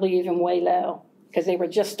probably even way low because they were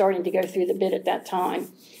just starting to go through the bid at that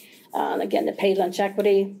time. Again, the paid lunch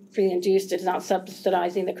equity, free and reduced is not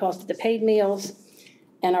subsidizing the cost of the paid meals.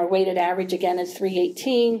 And our weighted average, again, is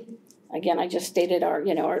 $3.18. Again, I just stated our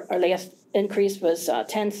last increase was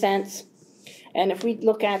 10 cents. And if we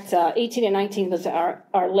look at 18 and 19 was our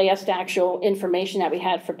last actual information that we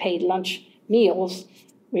had for paid lunch meals.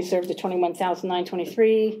 We served at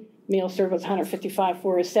 21,923. Meal served was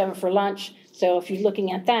 155,407 for lunch. So if you're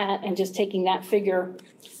looking at that and just taking that figure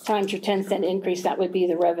times your 10 cent increase, that would be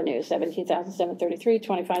the revenue, 17,733.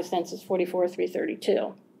 25 cents is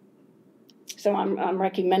 44,332. So I'm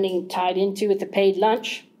recommending tied into with the paid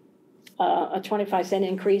lunch, a 25 cent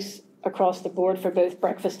increase across the board for both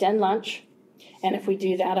breakfast and lunch. And if we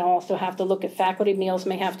do that, I'll also have to look at faculty meals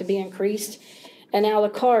may have to be increased. And a la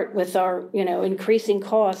carte with our, increasing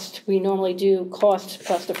cost, we normally do cost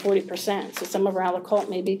plus the 40%. So some of our a la carte,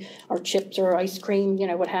 maybe our chips or ice cream,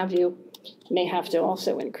 what have you, may have to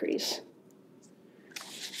also increase.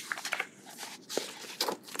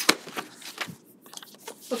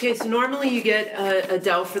 Okay, so normally you get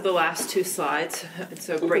Adele for the last two slides,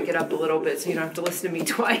 so break it up a little bit so you don't have to listen to me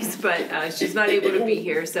twice, but she's not able to be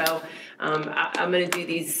here, so I'm going to do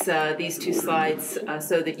these two slides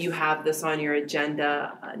so that you have this on your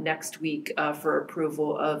agenda next week for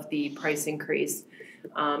approval of the price increase.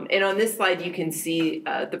 And on this slide, you can see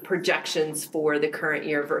the projections for the current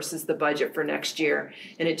year versus the budget for next year.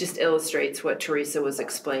 And it just illustrates what Teresa was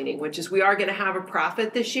explaining, which is we are going to have a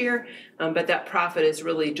profit this year, but that profit is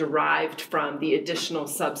really derived from the additional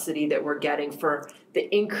subsidy that we're getting for the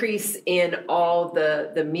increase in all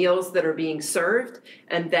the meals that are being served,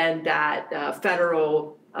 and then that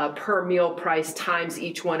federal per meal price times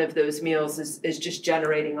each one of those meals is just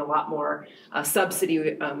generating a lot more subsidy,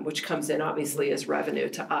 which comes in obviously as revenue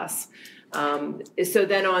to us. So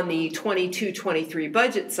then on the 22-23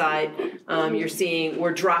 budget side, you're seeing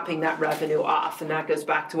we're dropping that revenue off. And that goes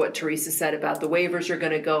back to what Teresa said about the waivers are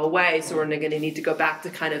going to go away. So we're going to need to go back to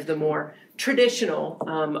kind of the more traditional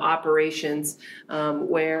operations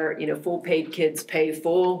where, full paid kids pay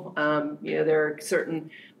full. There are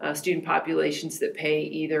certain student populations that pay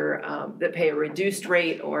either that pay a reduced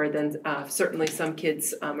rate, or then certainly some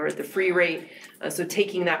kids are at the free rate. So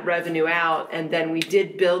taking that revenue out, and then we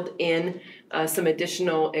did build in some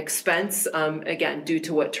additional expense, again, due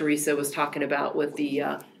to what Teresa was talking about with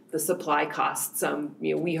the supply costs.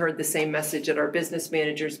 We heard the same message at our business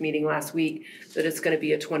managers meeting last week that it's going to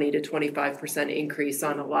be a 20 to 25% increase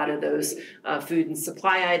on a lot of those food and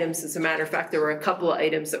supply items. As a matter of fact, there were a couple of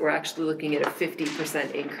items that were actually looking at a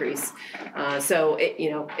 50% increase. So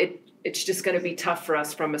it's just going to be tough for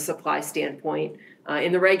us from a supply standpoint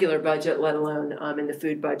in the regular budget, let alone in the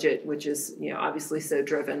food budget, which is obviously so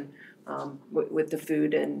driven with the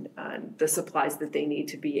food and the supplies that they need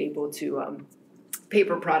to be able to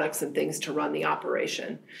paper products and things to run the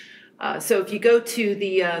operation. So if you go to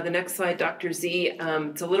the next slide, Dr. Z,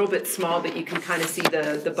 it's a little bit small, but you can kind of see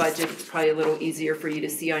the budget. It's probably a little easier for you to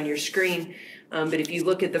see on your screen. But if you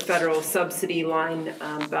look at the federal subsidy line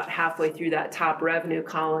about halfway through that top revenue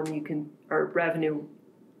column, or revenue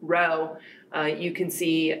row, you can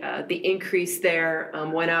see the increase there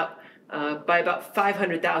went up by about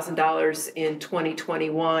 $500,000 in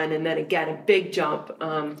 2021, and then again a big jump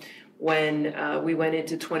when we went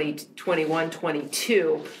into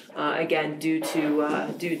 2021-22, again due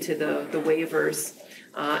to the waivers.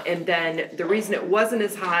 And then the reason it wasn't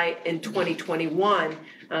as high in 2021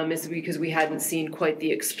 is because we hadn't seen quite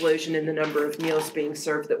the explosion in the number of meals being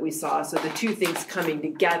served that we saw. So the two things coming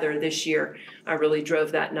together this year really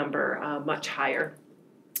drove that number much higher.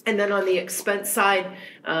 And then on the expense side,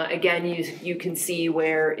 again, you can see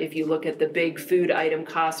where if you look at the big food item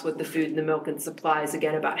costs with the food and the milk and supplies,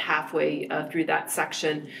 again, about halfway through that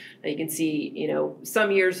section, you can see,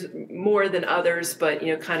 some years more than others, but,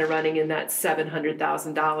 kind of running in that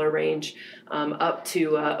 $700,000 range up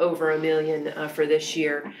to over $1 million for this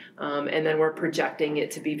year. And then we're projecting it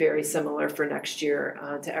to be very similar for next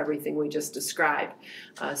year to everything we just described.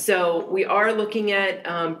 So we are looking at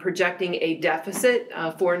projecting a deficit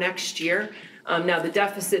for next year. Now, the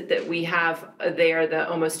deficit that we have there, the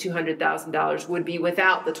almost $200,000, would be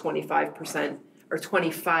without the 25% or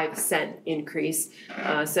 25-cent increase.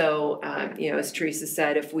 As Teresa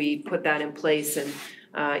said, if we put that in place and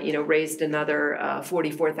raised another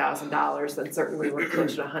 $44,000, then certainly we're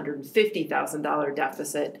close to $150,000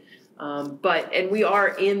 deficit. And we are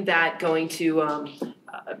in that going to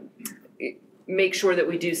make sure that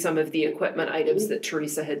we do some of the equipment items that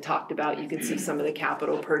Teresa had talked about. You can see some of the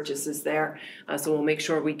capital purchases there. So we'll make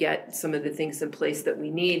sure we get some of the things in place that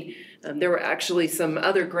we need. There were actually some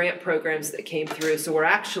other grant programs that came through. So we're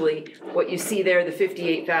actually, what you see there, the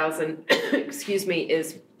 58,000, excuse me,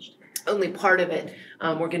 is only part of it.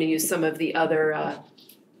 We're going to use some of the other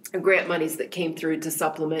grant monies that came through to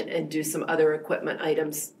supplement and do some other equipment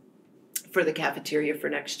items for the cafeteria for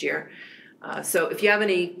next year. So if you have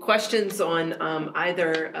any questions on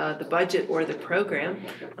either the budget or the program,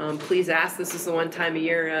 please ask. This is the one time a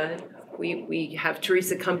year we have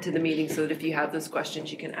Teresa come to the meeting so that if you have those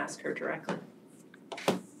questions, you can ask her directly.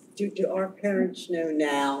 Do our parents know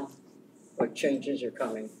now what changes are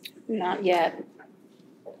coming? Not yet.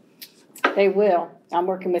 They will. I'm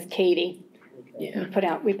working with Katie. Yeah.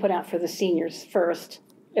 We put out for the seniors first,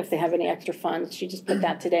 if they have any extra funds. She just put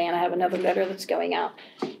that today, and I have another letter that's going out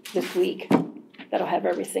this week that'll have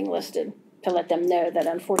everything listed to let them know that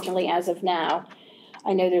unfortunately, as of now,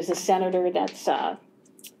 I know there's a senator that's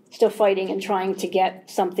still fighting and trying to get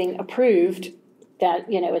something approved that,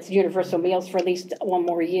 it's universal meals for at least one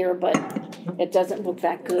more year, but it doesn't look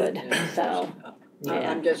that good. So,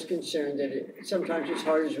 yeah. I'm just concerned that sometimes as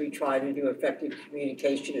hard as we try to do effective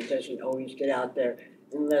communication, it doesn't always get out there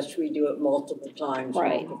unless we do it multiple times,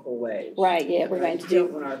 Right. multiple ways. Right, yeah, we're going to do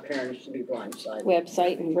don't want our parents to be blindsided.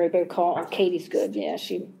 website and robocall. Katie's good, yeah,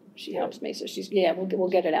 she helps me, so we'll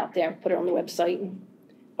get it out there, put it on the website and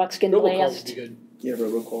Buckskin Robocall would Blast. be good. Yeah,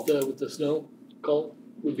 robocall. With the snow call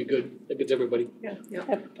would be good. That gets everybody. Yeah,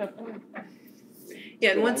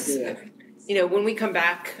 and once, when we come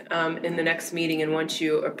back in the next meeting and once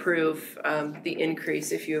you approve the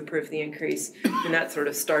increase, if you approve the increase, then that sort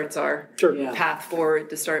of starts our path forward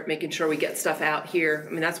to start making sure we get stuff out here.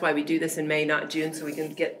 I mean, that's why we do this in May, not June, so we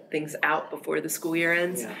can get things out before the school year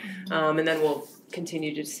ends. Yeah. And then we'll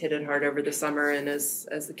continue to just hit it hard over the summer and as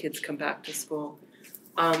the kids come back to school.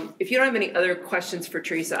 If you don't have any other questions for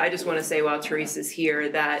Teresa, I just want to say while Teresa's here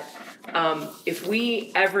that if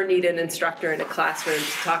we ever need an instructor in a classroom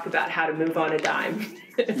to talk about how to move on a dime,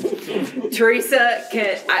 Teresa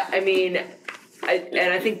can,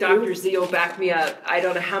 and I think Dr. Z will back me up. I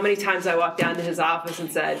don't know how many times I walked down to his office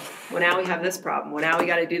and said, well, now we have this problem. Well, now we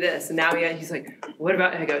got to do this. And now he's like, what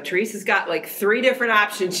about, I go, Teresa's got like 3 different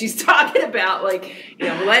options she's talking about. Like,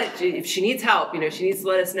 if she needs help, she needs to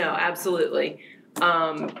let us know. Absolutely.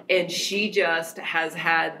 And she just has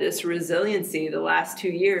had this resiliency the last 2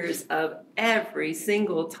 years of every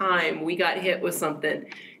single time we got hit with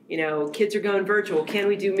something. Kids are going virtual. Can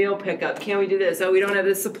we do meal pickup? Can we do this? Oh, we don't have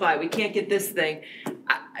this supply. We can't get this thing.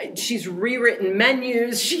 She's rewritten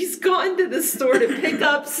menus. She's gone to the store to pick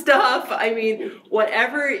up stuff. I mean,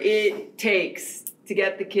 whatever it takes to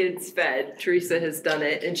get the kids fed, Teresa has done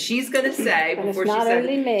it. And she's going to say, before she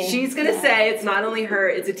says, she's going to say it's not only her,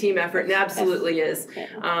 it's a team effort, and absolutely is.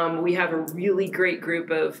 We have a really great group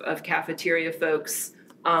of cafeteria folks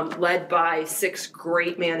led by 6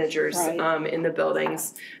 great managers in the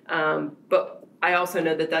buildings. But I also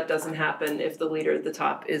know that doesn't happen if the leader at the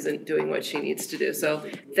top isn't doing what she needs to do. So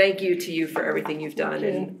thank you to you for everything you've done,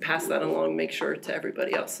 and pass that along, make sure to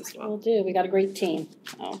everybody else as well. We'll do. We got a great team.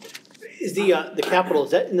 Oh. Is the capital,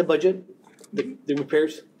 is that in the budget? The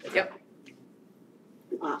repairs? Yep.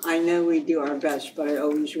 I know we do our best, but I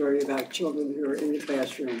always worry about children who are in the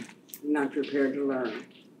classroom not prepared to learn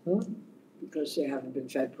because they haven't been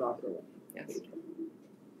fed properly. Yes.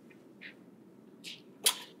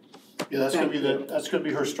 Yeah, that's gonna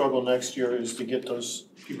be her struggle next year, is to get those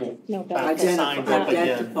people signed up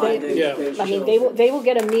again. They will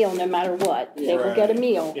get a meal no matter what. They will get a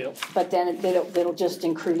meal, but then it'll just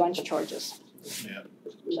include lunch charges.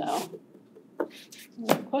 Yeah.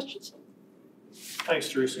 So, questions? Thanks,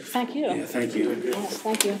 Teresa. Thank you. Yeah, thank you. Yes,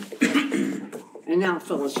 thank you. And now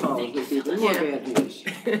Phyllis follows with even more bad news.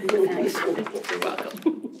 Nice. You're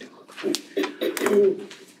welcome.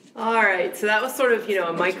 All right, so that was sort of,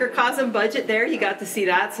 a microcosm budget there. You got to see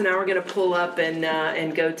that. So now we're going to pull up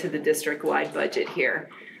and go to the district-wide budget here.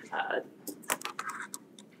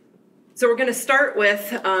 So we're going to start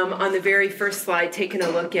with, on the very first slide, taking a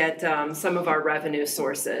look at some of our revenue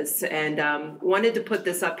sources. And wanted to put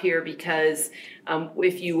this up here because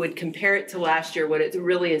if you would compare it to last year, what it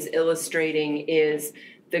really is illustrating is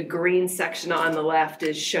The green section on the left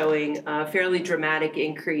is showing a fairly dramatic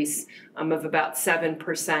increase of about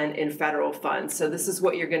 7% in federal funds. So this is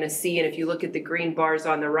what you're going to see. And if you look at the green bars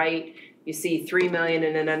on the right, you see 3 million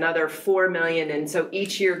and then another 4 million. And so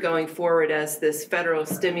each year going forward, as this federal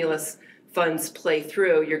stimulus funds play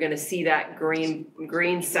through, you're going to see that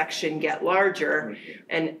green section get larger.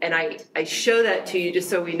 And I show that to you just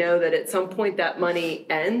so we know that at some point that money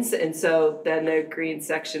ends, and so then the green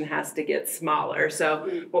section has to get smaller. So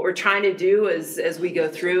what we're trying to do is, as we go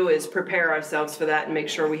through, is prepare ourselves for that and make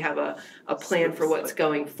sure we have a plan for what's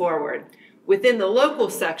going forward. Within the local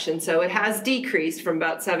section, so it has decreased from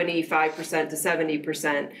about 75% to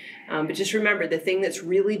 70%. But just remember, the thing that's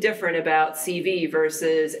really different about CV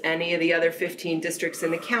versus any of the other 15 districts in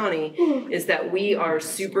the county is that we are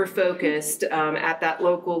super focused at that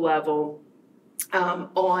local level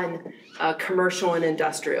on commercial and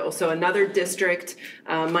industrial. So another district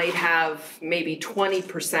might have maybe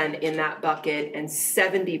 20% in that bucket and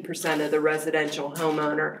 70% of the residential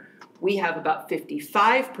homeowner. We have about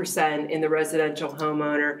 55% in the residential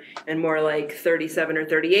homeowner and more like 37 or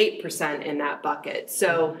 38% in that bucket.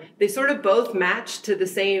 So they sort of both match to the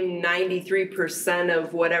same 93%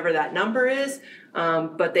 of whatever that number is,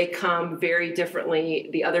 but they come very differently.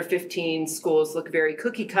 The other 15 schools look very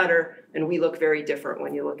cookie cutter, and we look very different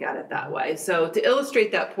when you look at it that way. So to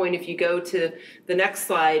illustrate that point, if you go to the next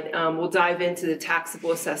slide, we'll dive into the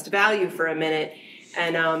taxable assessed value for a minute.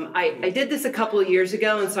 And I did this a couple of years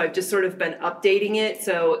ago, and so I've just sort of been updating it.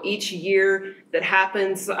 So each year that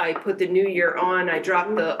happens, I put the new year on, I drop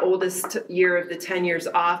the oldest year of the 10 years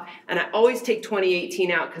off, and I always take 2018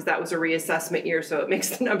 out because that was a reassessment year, so it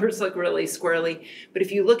makes the numbers look really squirrely. But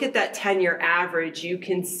if you look at that 10-year average, you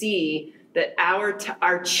can see that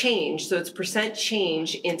our change, so it's percent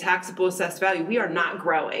change in taxable assessed value, we are not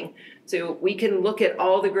growing. So we can look at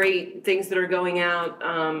all the great things that are going out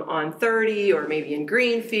on 30 or maybe in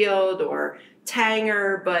Greenfield or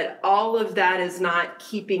Tanger, but all of that is not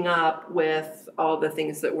keeping up with all the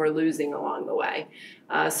things that we're losing along the way.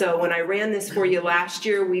 So when I ran this for you last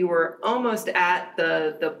year, we were almost at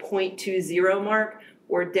the 0.20 mark.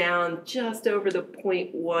 We're down just over the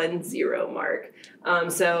 0.10 mark.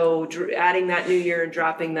 So adding that new year and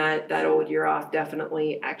dropping that old year off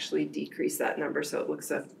definitely actually decreased that number, so it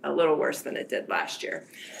looks a little worse than it did last year.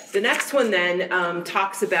 The next one then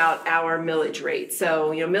talks about our millage rate.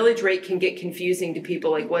 So, millage rate can get confusing to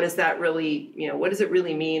people, like what does that really, what does it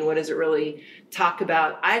really mean? What does it really talk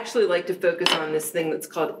about? I actually like to focus on this thing that's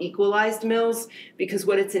called equalized mills, because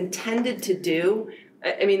what it's intended to do,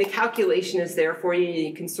 I mean, the calculation is there for you,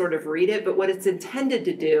 you can sort of read it, but what it's intended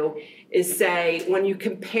to do is say, when you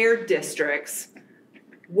compare districts,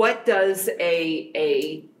 what does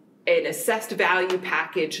an assessed value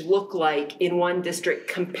package look like in one district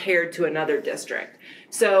compared to another district?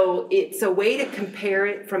 So it's a way to compare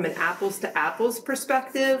it from an apples to apples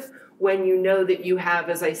perspective when you know that you have,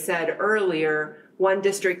 as I said earlier, one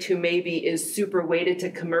district who maybe is super weighted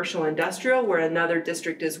to commercial industrial, where another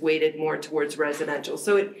district is weighted more towards residential.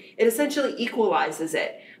 So it essentially equalizes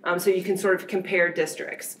it. So you can sort of compare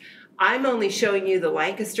districts. I'm only showing you the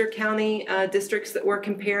Lancaster County districts that we're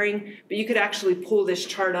comparing, but you could actually pull this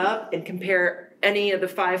chart up and compare any of the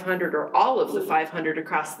 500 or all of the 500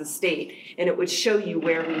 across the state, and it would show you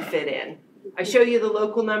where we fit in. I show you the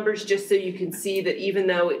local numbers just so you can see that even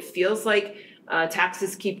though it feels like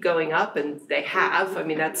taxes keep going up, and they have, I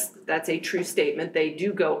mean, that's a true statement, they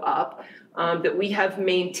do go up, that we have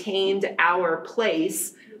maintained our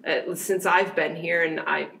place since I've been here, and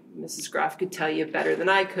Mrs. Groff could tell you better than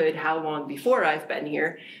I could how long before I've been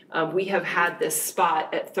here. We have had this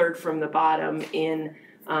spot at third from the bottom in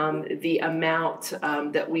the amount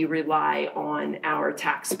that we rely on our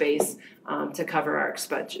tax base to cover our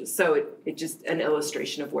expenses. So it's just an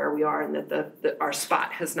illustration of where we are and that our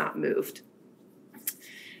spot has not moved.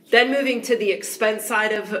 Then moving to the expense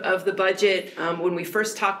side of the budget, when we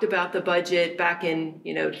first talked about the budget back in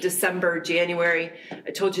December, January,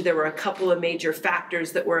 I told you there were a couple of major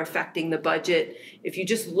factors that were affecting the budget. If you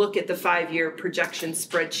just look at the 5-year projection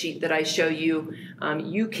spreadsheet that I show you,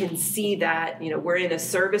 you can see that we're in a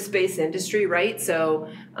service-based industry, right? So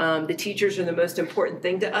the teachers are the most important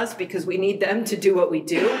thing to us because we need them to do what we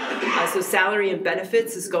do. So salary and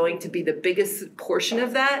benefits is going to be the biggest portion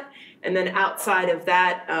of that. And then outside of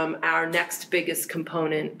that, our next biggest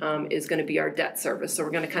component is going to be our debt service. So we're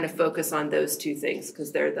going to kind of focus on those two things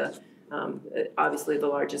because they're obviously the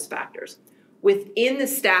largest factors. Within the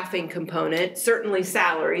staffing component, certainly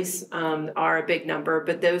salaries are a big number,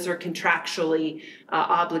 but those are contractually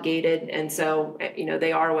obligated, and so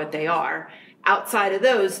they are what they are. Outside of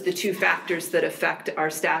those, the two factors that affect our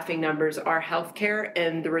staffing numbers are healthcare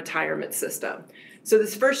and the retirement system. So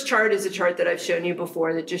this first chart is a chart that I've shown you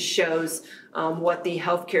before that just shows what the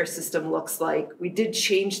healthcare system looks like. We did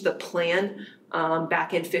change the plan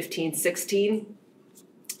back in 15-16.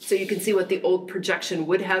 So you can see what the old projection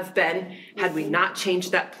would have been had we not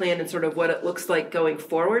changed that plan and sort of what it looks like going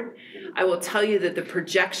forward. I will tell you that the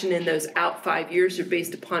projection in those out 5 years are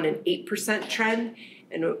based upon an 8% trend.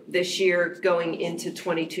 And this year, going into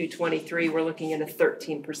 22-23, we're looking at a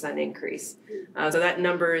 13% increase. So that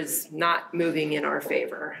number is not moving in our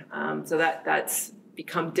favor. So that's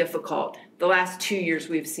become difficult. The last 2 years,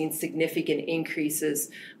 we've seen significant increases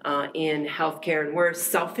in healthcare, and we're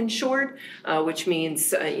self-insured, which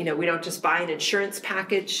means we don't just buy an insurance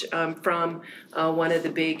package from one of the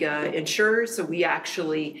big insurers. So we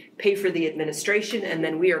actually pay for the administration, and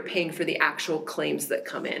then we are paying for the actual claims that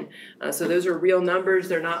come in. So those are real numbers.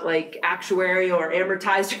 They're not like actuarial or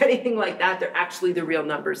amortized or anything like that. They're actually the real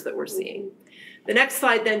numbers that we're seeing. The next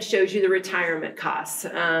slide then shows you the retirement costs.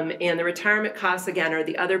 And the retirement costs, again, are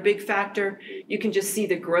the other big factor. You can just see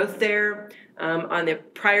the growth there. On the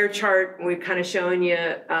prior chart, we've kind of shown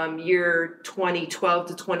you year 2012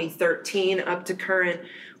 to 2013 up to current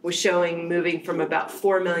was showing moving from about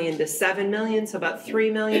 4 million to 7 million, so about 3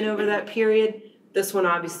 million over that period. This one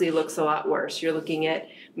obviously looks a lot worse. You're looking at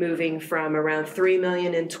moving from around 3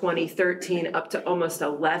 million in 2013 up to almost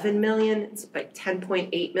 11 million. It's like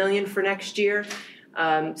 10.8 million for next year.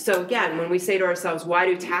 So again, when we say to ourselves, why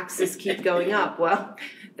do taxes keep going up? Well,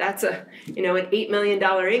 that's an $8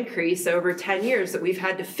 million increase over 10 years that we've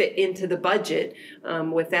had to fit into the budget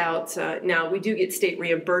without, now we do get state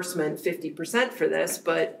reimbursement 50% for this,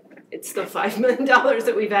 but it's still $5 million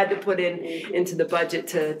that we've had to put into the budget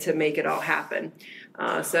to make it all happen.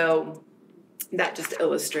 So that just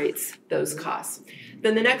illustrates those costs.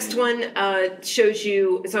 Then the next one shows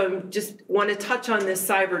you, so I just want to touch on this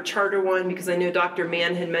cyber charter one because I know Dr.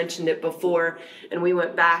 Mann had mentioned it before, and we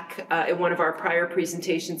went back in one of our prior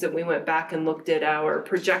presentations and we went back and looked at our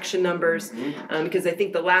projection numbers because I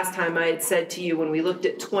think the last time I had said to you when we looked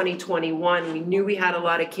at 2021, we knew we had a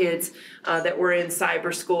lot of kids that were in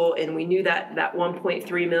cyber school, and we knew that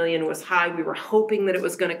 1.3 million was high. We were hoping that it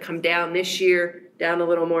was going to come down this year, down a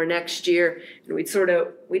little more next year,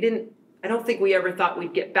 and I don't think we ever thought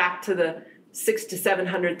we'd get back to the 600,000 to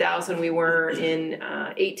 700,000 we were in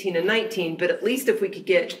 18 and 19, but at least if we could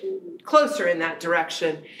get closer in that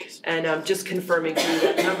direction, and just confirming for you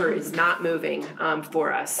that number is not moving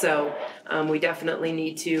for us. So we definitely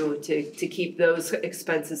need to keep those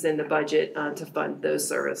expenses in the budget to fund those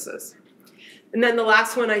services. And then the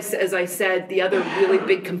last one, as I said, the other really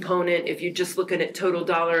big component, if you're just looking at total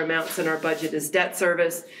dollar amounts in our budget, is debt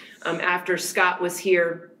service. After Scott was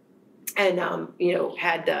here, and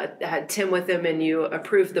had Tim with him, and you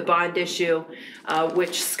approved the bond issue,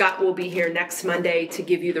 which Scott will be here next Monday to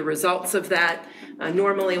give you the results of that.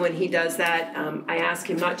 Normally when he does that, I ask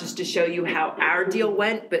him not just to show you how our deal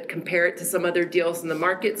went, but compare it to some other deals in the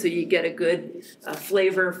market so you get a good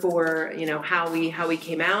flavor for how we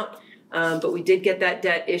came out. But we did get that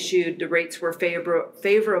debt issued. The rates were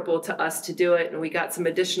favorable to us to do it, and we got some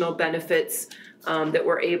additional benefits that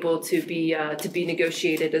were able to be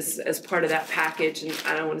negotiated as part of that package. And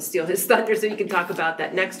I don't want to steal his thunder, so you can talk about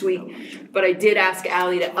that next week. But I did ask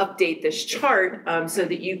Allie to update this chart so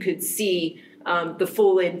that you could see the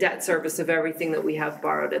full in debt service of everything that we have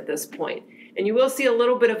borrowed at this point. And you will see a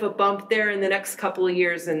little bit of a bump there in the next couple of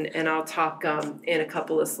years, and I'll talk in a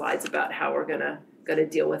couple of slides about how we're gonna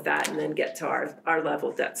deal with that and then get to our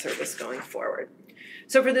level debt service going forward.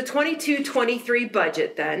 So for the 22-23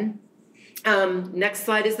 budget then, next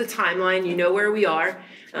slide is the timeline. You know where we are.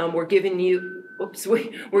 We're giving you the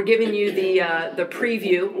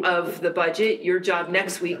preview of the budget. Your job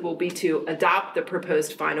next week will be to adopt the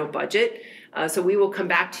proposed final budget. So we will come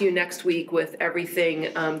back to you next week with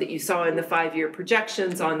everything that you saw in the 5-year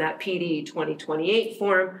projections on that PD 2028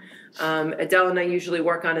 form. Adele and I usually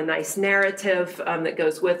work on a nice narrative that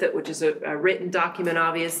goes with it, which is a written document,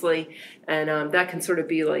 obviously, and that can sort of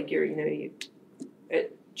be like your,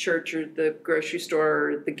 at church or the grocery store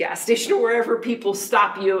or the gas station or wherever people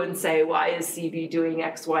stop you and say, why is CV doing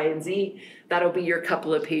X, Y, and Z? That'll be your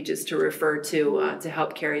couple of pages to refer to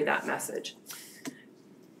help carry that message.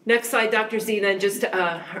 Next slide, Dr. Z, then just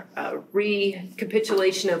a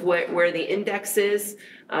recapitulation of where the index is.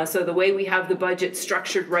 So the way we have the budget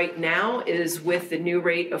structured right now is with the new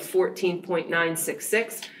rate of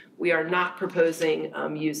 14.966. We are not proposing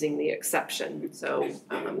using the exception. So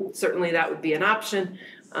certainly that would be an option,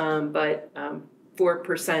 but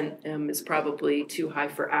 4% is probably too high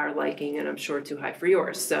for our liking, and I'm sure too high for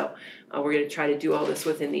yours. So we're going to try to do all this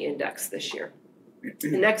within the index this year.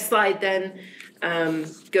 The next slide then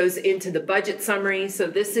goes into the budget summary. So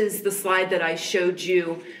this is the slide that I showed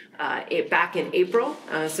you back in April.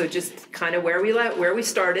 So just kind of where we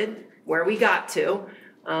started, where we got to,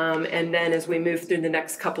 and then as we move through the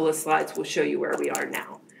next couple of slides, we'll show you where we are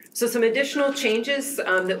now. So some additional changes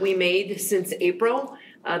that we made since April.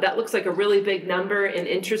 That looks like a really big number in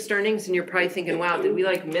interest earnings, and you're probably thinking, wow, did we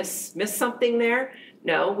miss something there?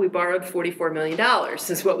 No, we borrowed $44 million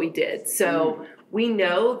is what we did. So we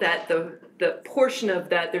know that the portion of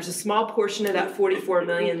that, there's a small portion of that $44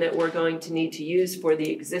 million that we're going to need to use for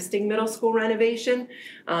the existing middle school renovation,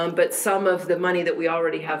 but some of the money that we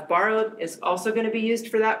already have borrowed is also going to be used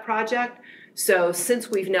for that project. So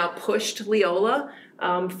since we've now pushed Leola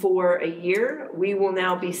for a year, we will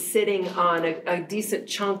now be sitting on a decent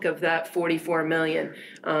chunk of that $44 million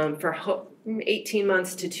for 18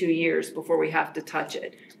 months to 2 years before we have to touch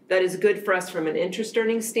it. That is good for us from an interest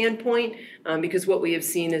earning standpoint because what we have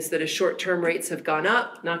seen is that as short-term rates have gone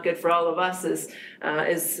up, not good for all of us as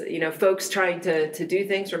folks trying to do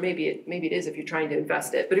things, or maybe it is if you're trying to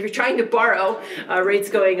invest it. But if you're trying to borrow, rates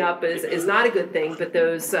going up is not a good thing. But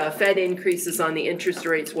those Fed increases on the interest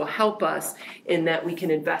rates will help us in that we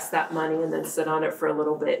can invest that money and then sit on it for a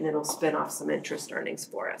little bit, and it'll spin off some interest earnings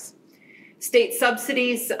for us. State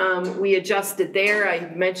subsidies, we adjusted there.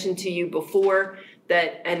 I mentioned to you before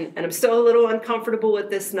that, and I'm still a little uncomfortable with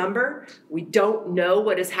this number. We don't know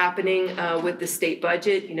what is happening with the state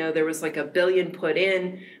budget. There was like $1 billion put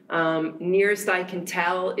in. Nearest I can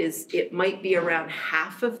tell is it might be around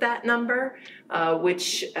half of that number,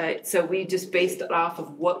 so we just based it off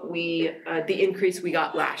of what the increase we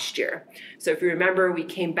got last year. So if you remember, we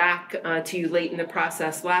came back to you late in the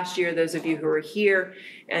process last year, those of you who were here,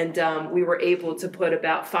 and we were able to put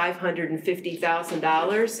about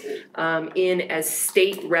 $550,000 in as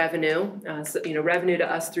state revenue, revenue to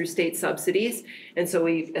us through state subsidies. And so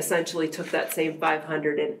we essentially took that same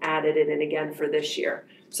 500 and added it in again for this year.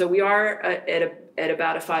 So we are at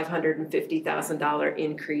about a $550,000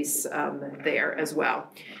 increase there as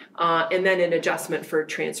well. And then an adjustment for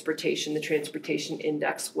transportation. The transportation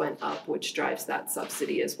index went up, which drives that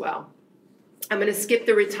subsidy as well. I'm going to skip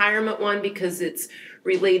the retirement one because it's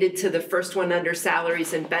related to the first one under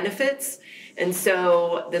salaries and benefits. And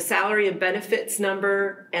so the salary and benefits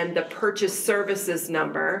number and the purchase services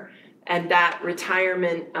number and that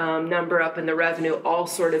retirement number up in the revenue all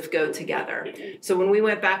sort of go together. So when we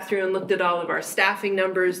went back through and looked at all of our staffing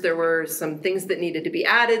numbers, there were some things that needed to be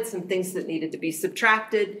added, some things that needed to be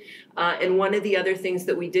subtracted. And one of the other things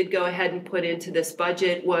that we did go ahead and put into this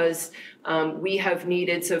budget was we have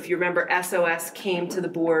needed, so if you remember, SOS came to the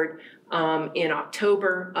board in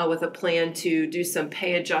October with a plan to do some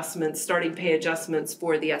pay adjustments, starting pay adjustments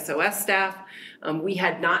for the SOS staff. We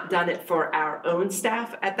had not done it for our own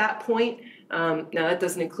staff at that point. Now that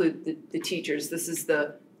doesn't include the teachers. This is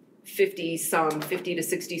the 50 to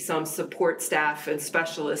 60 some support staff and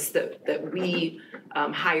specialists that we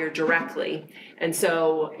hire directly. And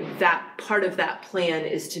so that part of that plan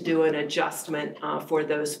is to do an adjustment for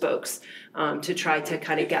those folks to try to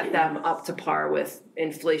kind of get them up to par with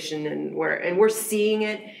inflation, and we're seeing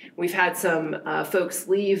it. We've had some folks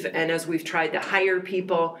leave, and as we've tried to hire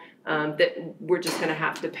people, that we're just going to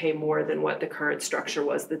have to pay more than what the current structure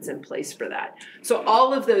was that's in place for that. So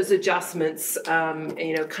all of those adjustments,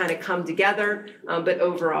 kind of come together, but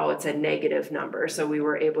overall it's a negative number. So we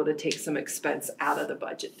were able to take some expense out of the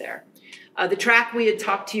budget there. The track we had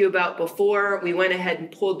talked to you about before, we went ahead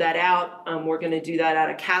and pulled that out. We're going to do that out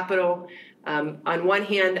of capital. On one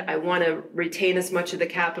hand, I want to retain as much of the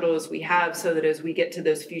capital as we have so that as we get to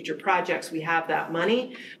those future projects, we have that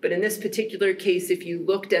money. But in this particular case, if you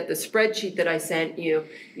looked at the spreadsheet that I sent you,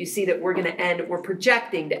 you see that we're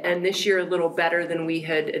projecting to end this year a little better than we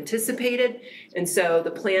had anticipated. And so the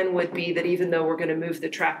plan would be that even though we're going to move the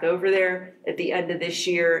track over there at the end of this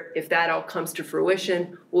year, if that all comes to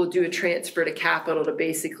fruition, we'll do a transfer to capital to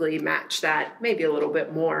basically match that, maybe a little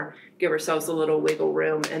bit more, give ourselves a little wiggle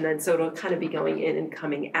room, and then so it'll kind of be going in and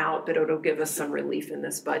coming out, but it'll give us some relief in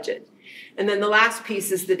this budget. And then the last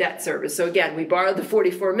piece is the debt service. So again, we borrowed the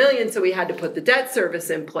 $44 million, so we had to put the debt service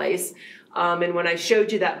in place. And when I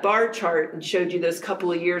showed you that bar chart and showed you those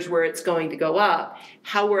couple of years where it's going to go up,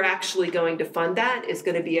 how we're actually going to fund that is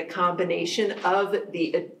going to be a combination of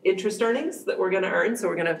the interest earnings that we're going to earn. So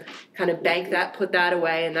we're going to kind of bank that, put that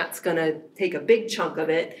away, and that's going to take a big chunk of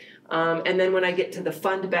it. And then when I get to the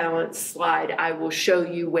fund balance slide, I will show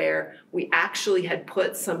you where we actually had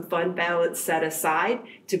put some fund balance set aside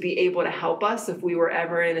to be able to help us if we were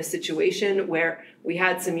ever in a situation where we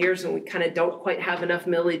had some years when we kind of don't quite have enough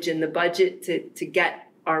millage in the budget to get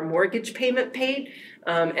our mortgage payment paid.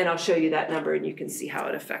 And I'll show you that number and you can see how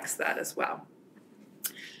it affects that as well.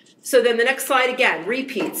 So then the next slide again,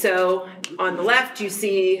 repeat. So on the left, you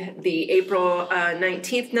see the April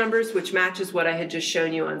 19th numbers, which matches what I had just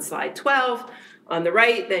shown you on slide 12. On the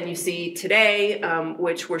right, then you see today,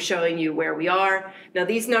 which we're showing you where we are. Now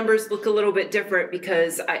these numbers look a little bit different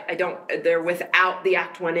because they're without the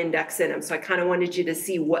Act 1 index in them. So I kind of wanted you to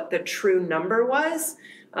see what the true number was.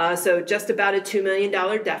 So just about a $2 million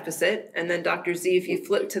deficit. And then Dr. Z, if you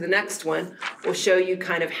flip to the next one, will show you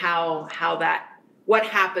kind of what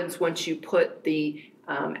happens once you put the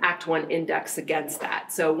Act 1 index against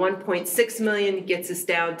that. So 1.6 million gets us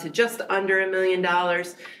down to just under $1 million,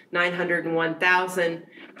 901,000.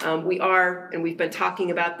 We are, and we've been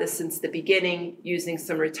talking about this since the beginning, using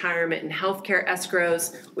some retirement and healthcare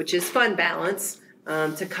escrows, which is fund balance,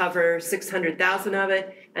 to cover 600,000 of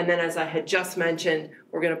it. And then as I had just mentioned,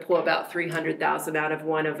 we're going to pull about 300,000 out of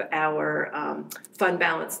one of our fund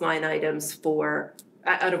balance line items fund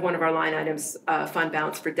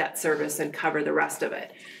balance for debt service and cover the rest of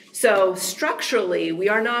it. So structurally, we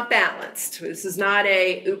are not balanced. This is not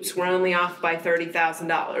oops, we're only off by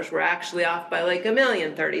 $30,000. We're actually off by like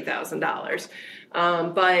 $1,030,000.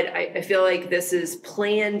 But I feel like this is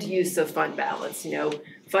planned use of fund balance.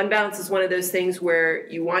 Fund balance is one of those things where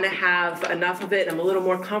you want to have enough of it. I'm a little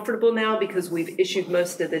more comfortable now because we've issued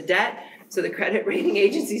most of the debt. So the credit rating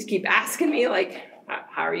agencies keep asking me like,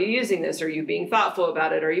 how are you using this? Are you being thoughtful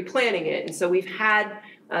about it? Are you planning it? And so we've had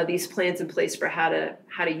these plans in place for how to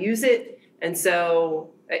use it. And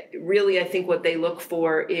so really, I think what they look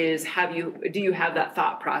for is do you have that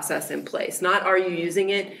thought process in place? Not are you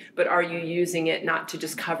using it, but are you using it not to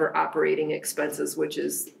just cover operating expenses, which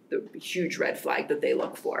is the huge red flag that they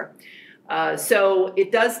look for. So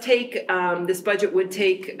it does take, this budget would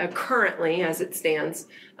take currently, as it stands,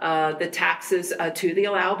 the taxes to the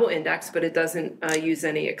allowable index, but it doesn't use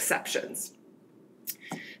any exceptions.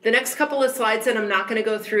 The next couple of slides that I'm not going to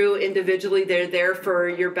go through individually, they're there for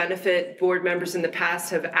your benefit. Board members in the past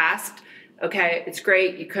have asked, okay, it's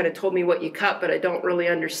great, you kind of told me what you cut, but I don't really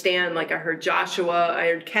understand. Like I heard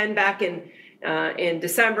Ken back in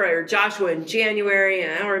December, I heard Joshua in January,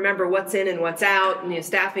 and I don't remember what's in and what's out. And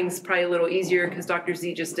staffing's probably a little easier because Dr.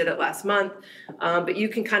 Z just did it last month. But you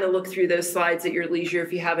can kind of look through those slides at your leisure.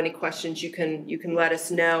 If you have any questions, you can let us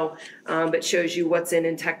know. But shows you what's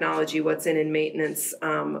in technology, what's in maintenance,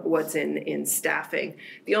 what's in staffing.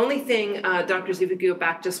 The only thing, Dr. Z, if we could go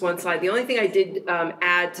back just one slide, the only thing I did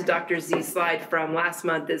add to Dr. Z's slide from last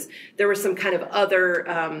month is there were some kind of other,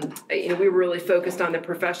 we were really focused on the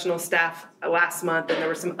professional staff last month, and there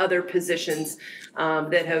were some other positions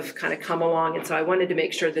that have kind of come along, and so I wanted to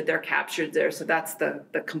make sure that they're captured there. So that's the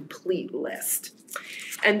complete list.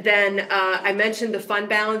 And then I mentioned the fund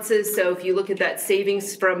balances. So if you look at that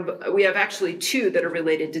savings we have actually two that are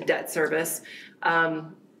related to debt service.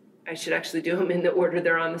 I should actually do them in the order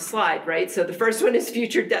they're on the slide, right? So the first one is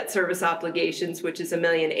future debt service obligations, which is $1.8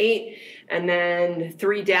 million. And then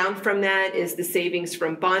 3 down from that is the savings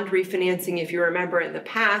from bond refinancing. If you remember in the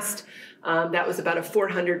past, that was about a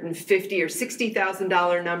 $450,000 or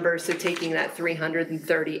 $60,000 number. So taking that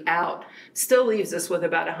 $330,000 out still leaves us with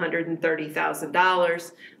about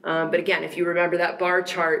 $130,000. But again, if you remember that bar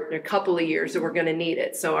chart, in a couple of years that we're going to need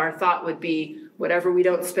it. So our thought would be whatever we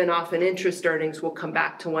don't spin off in interest earnings will come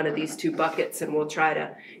back to one of these two buckets, and we'll try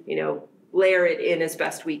to, layer it in as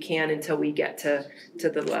best we can until we get to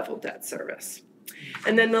the level debt service.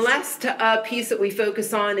 And then the last piece that we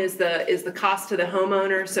focus on is the cost to the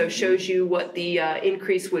homeowner. So it shows you what the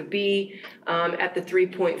increase would be at the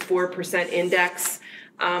 3.4% index.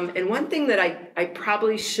 And one thing that I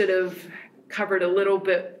probably should have covered a little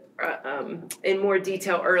bit in more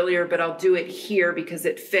detail earlier, but I'll do it here because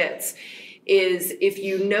it fits, is if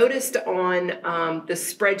you noticed on the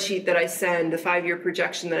spreadsheet that I send, the 5-year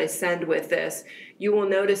projection that I send with this, you will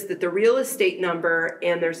notice that the real estate number,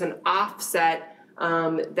 and there's an offset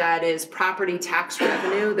that is property tax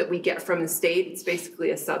revenue that we get from the state. It's basically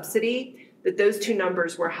a subsidy, that those two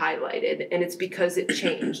numbers were highlighted, and it's because it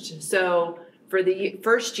changed. So for the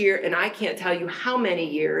first year, and I can't tell you how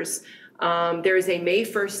many years, there is a May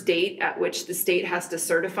 1st date at which the state has to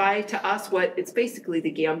certify to us it's basically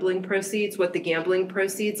the gambling proceeds, what the gambling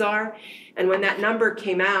proceeds are. And when that number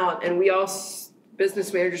came out, and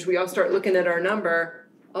business managers, we all start looking at our number,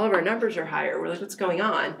 all of our numbers are higher. We're like, what's going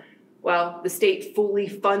on? Well, the state fully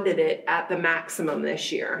funded it at the maximum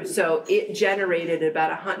this year. So it generated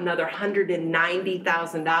about another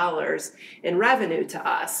 $190,000 in revenue to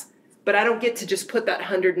us. But I don't get to just put that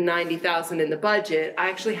 $190,000 in the budget. I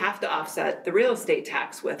actually have to offset the real estate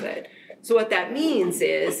tax with it. So what that means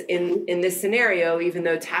is in this scenario, even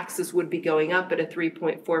though taxes would be going up at a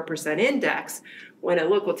 3.4% index, when a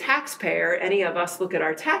local taxpayer, any of us look at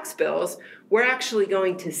our tax bills, we're actually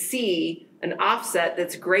going to see an offset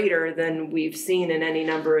that's greater than we've seen in any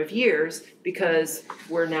number of years because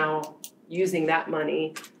we're now using that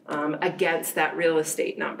money against that real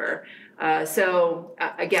estate number. So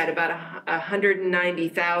again, about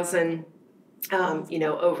 190,000,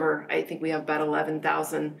 over, I think we have about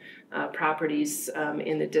 11,000 properties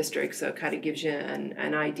in the district. So it kind of gives you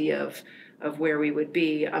an idea of where we would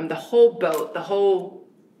be. The whole boat, the whole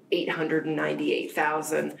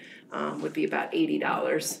 898,000 would be about $80,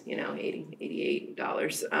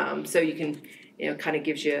 $88. So you can, kind of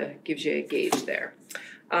gives you a gauge there.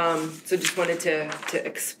 So just wanted to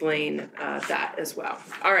explain that as well.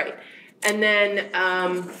 All right. And then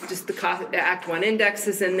just the Act 1 index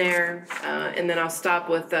is in there. And then I'll stop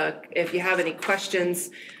with, if you have any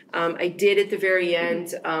questions, I did at the very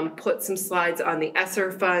end put some slides on the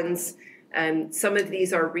ESSER funds. And some of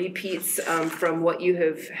these are repeats from what you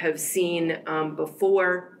have seen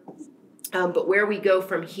before. But where we go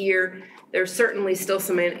from here, there's certainly still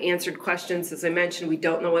some unanswered questions. As I mentioned, we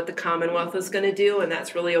don't know what the Commonwealth is going to do, and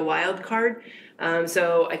that's really a wild card.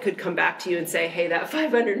 So I could come back to you and say, hey, that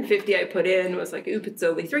 550 I put in was like, oop, it's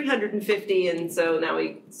only 350, and so now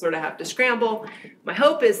we sort of have to scramble. My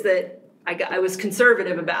hope is that I was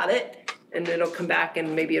conservative about it, and it'll come back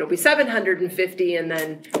and maybe it'll be 750, and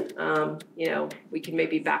then we can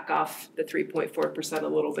maybe back off the 3.4% a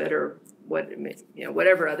little bit, or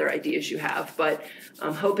whatever other ideas you have. But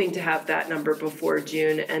I'm hoping to have that number before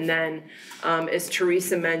June. And then, as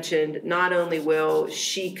Teresa mentioned, not only will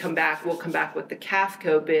she come back, we'll come back with the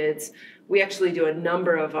CAFCO bids. We actually do a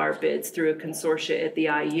number of our bids through a consortia at the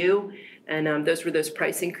IU. And those were those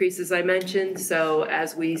price increases I mentioned. So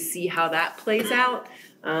as we see how that plays out,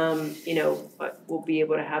 we'll be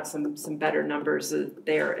able to have some better numbers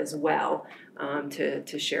there as well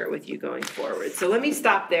to share with you going forward. So let me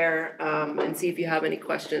stop there and see if you have any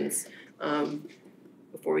questions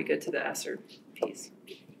before we go to the ESSER piece.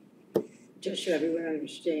 Just so everyone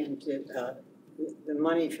understands that the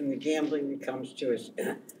money from the gambling that comes to us,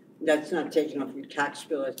 that's not taken off your tax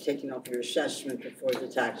bill, it's taken off your assessment before the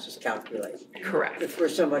tax is calculated. Correct. Before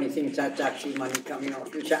somebody thinks that's actually money coming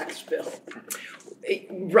off your tax bill.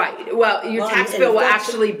 Right. Well, your tax bill will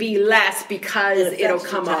actually be less because it'll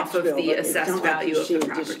come off of the assessed value of the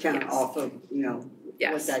property. Discount off of,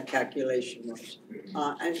 what that calculation was.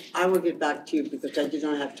 And I will get back to you because I did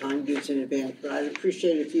not have time to do this in advance, but I'd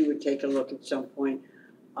appreciate if you would take a look at some point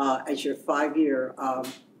as your 5-year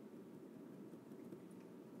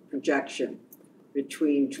projection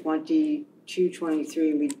between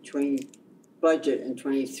 22-23 and between budget and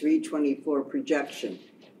 23-24 projection.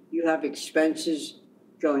 You have expenses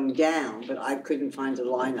going down, but I couldn't find a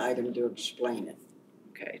line item to explain it.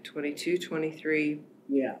 Okay, 22-23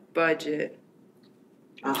 budget.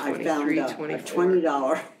 I found a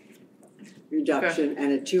 $20 reduction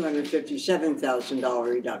and a $257,000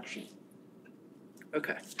 reduction.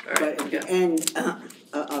 Okay. All right. But at the end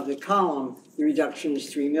of the column, the reduction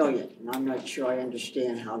is $3 million, and I'm not sure I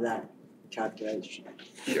understand how that calculation.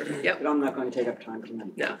 Sure. Yep. But I'm not going to take up time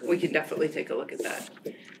tonight. No, we can definitely take a look at that.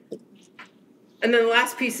 And then the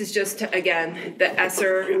last piece is just, again, the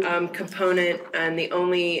ESSER component, and the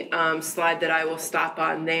only slide that I will stop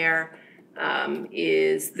on there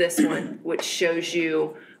is this one, which shows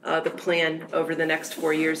you the plan over the next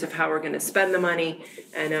 4 years of how we're going to spend the money.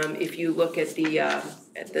 And if you look at the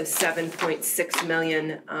 7.6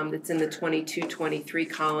 million that's in the 22-23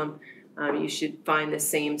 column, you should find the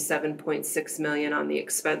same 7.6 million on the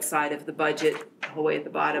expense side of the budget, the whole way at the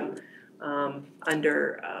bottom,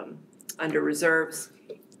 under reserves.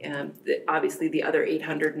 And obviously the other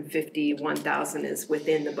 851,000 is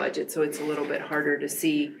within the budget, so it's a little bit harder to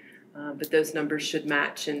see. But those numbers should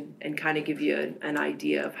match and kind of give you an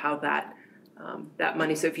idea of how that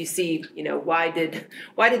money. So if you see, why did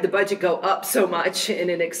the budget go up so much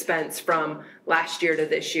in an expense from last year to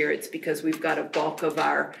this year? It's because we've got a bulk of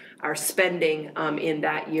our spending in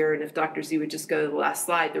that year. And if Dr. Z would just go to the last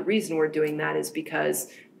slide, the reason we're doing that is because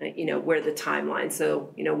we're the timeline.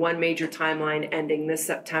 So, one major timeline ending this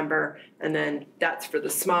September, and then that's for the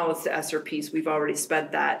smallest ESSER piece. We've already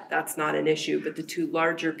spent that. That's not an issue. But the two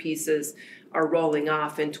larger pieces are rolling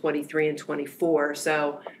off in 23 and 24.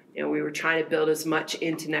 So You know, we were trying to build as much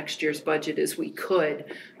into next year's budget as we could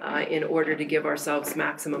in order to give ourselves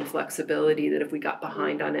maximum flexibility that if we got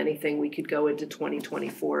behind on anything, we could go into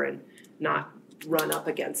 2024 and not run up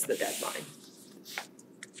against the deadline.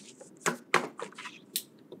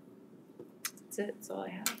 That's it, that's all I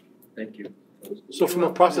have. Thank you. So from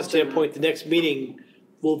a process standpoint, the next meeting,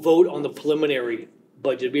 we'll vote on the preliminary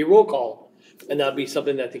budget, it'll be a roll call. And that'll be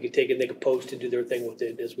something that they could take and they could post and do their thing with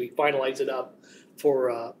it as we finalize it up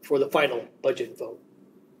for the final budget vote.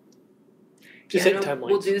 Just Yeah, set no,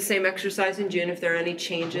 timelines. we'll do the same exercise in June. If there are any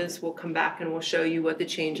changes, we'll come back and we'll show you what the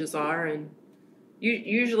changes are. And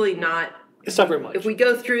usually not. It's not very much. If we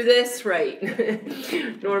go through this,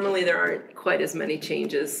 right, normally there aren't quite as many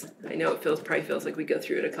changes. I know it probably feels like we go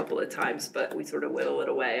through it a couple of times, but we sort of whittle it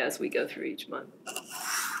away as we go through each month.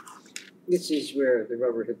 This is where the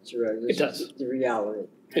rubber hits the road. It does. Is the reality.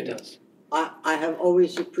 It does. I have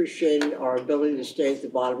always appreciated our ability to stay at the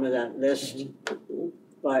bottom of that list.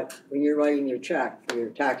 But when you're writing your check for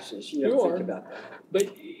your taxes, you don't think about that.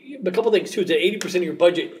 But a couple things too, is that 80% of your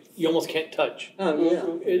budget, you almost can't touch.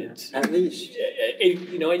 Oh, yeah. It's, At least.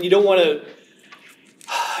 you know, and you don't want to,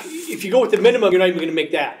 if you go with the minimum, you're not even going to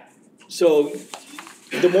make that. So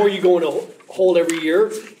the more you go in a hole every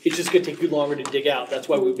year, it's just going to take you longer to dig out. That's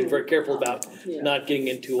why we've been very careful about not getting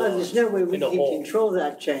into There's no way we can hole. control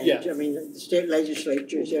that change. Yeah. I mean, the state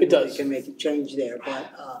legislatures, It does. can make a change there.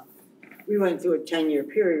 But we went through a 10-year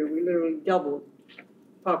period. We literally doubled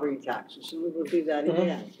property taxes, and we will do that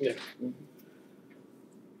again. Yeah.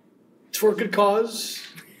 It's for a good cause.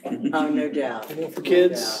 Oh, no doubt. For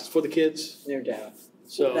kids, for the kids. No doubt.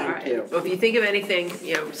 So Thank you. Well, if you think of anything,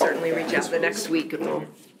 you know, certainly reach out the next week and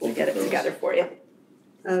we'll get it together for you.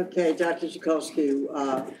 Okay, Dr. Zukolski,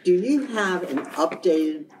 do you have an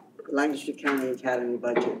updated Lancaster County Academy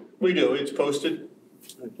budget? We do, it's posted,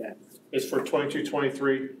 Okay. it's for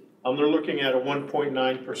 22-23. They're looking at a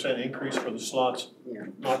 1.9% increase for the slots. Yeah.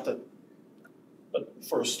 Not that, but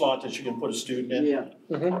for a slot that you can put a student in. Yeah.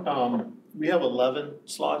 We have 11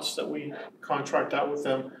 slots that we contract out with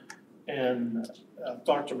them, and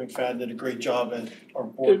Dr. McFadden did a great job at our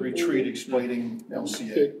board retreat explaining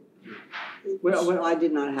LCA. Well, what I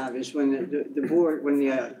did not have is when the board, when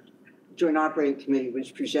the Joint Operating Committee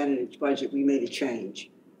was presented its budget, we made a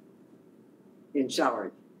change in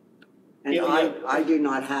salary. And I do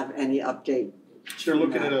not have any update. So you're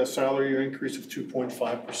looking at a salary increase of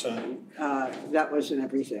 2.5%. That wasn't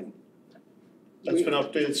everything. That's been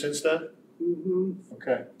updated since then? Mm-hmm.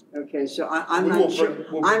 Okay. Okay, so I'm not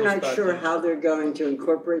sure how they're going to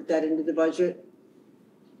incorporate that into the budget.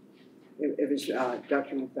 If it's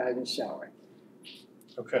Dr. McFadden's salary.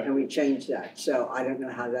 Okay. And we changed that, so I don't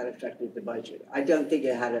know how that affected the budget. I don't think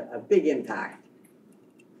it had a big impact,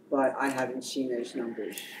 but I haven't seen those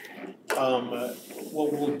numbers.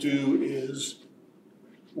 What we'll do is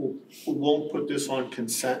we won't put this on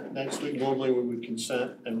consent next week. Normally we would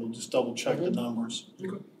consent and we'll just double check the numbers.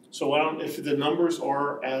 Okay. So if the numbers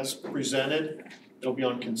are as presented, it'll be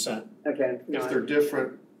on consent. Okay. If they're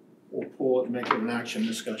different, we'll pull it and make it an action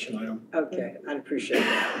discussion item. Okay, I'd appreciate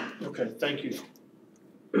that. Okay, thank you.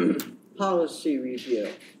 Policy review.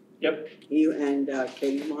 Yep. You and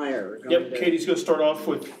Katie Meyer are going to. Katie's gonna start off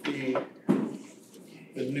with the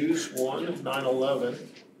news one, 9/11.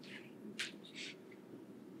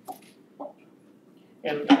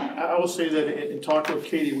 And I will say that in talking with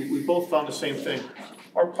Katie, we both found the same thing.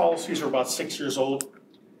 Our policies are about 6 years old.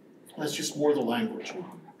 That's just more the language.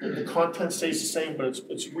 The content stays the same, but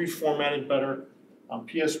it's reformatted better.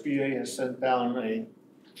 PSBA has sent down a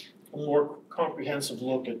more comprehensive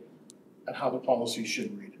look at how the policy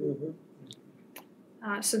should read.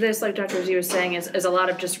 So this, like Dr. Z was saying, is a lot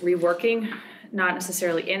of just reworking, not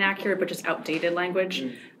necessarily inaccurate, but just outdated language.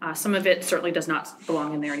 Some of it certainly does not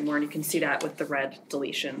belong in there anymore, and you can see that with the red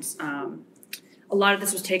deletions. A lot of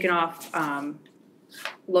this was taken off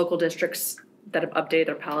local districts that have updated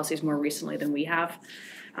their policies more recently than we have.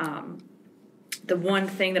 The one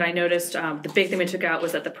thing that I noticed, the big thing we took out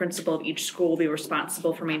was that the principal of each school will be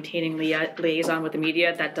responsible for maintaining liaison with the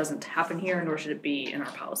media. That doesn't happen here, nor should it be in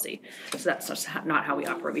our policy. So that's not how we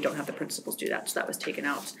operate. We don't have the principals do that, so that was taken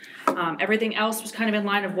out. Everything else was kind of in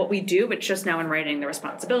line of what we do, but just now in writing the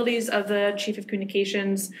responsibilities of the chief of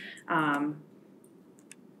communications.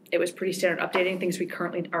 It was pretty standard updating, things we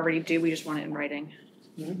currently already do, we just want it in writing.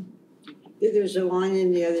 Mm-hmm. There's a line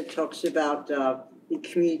in there that talks about the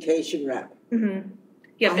communication rep. Mm-hmm.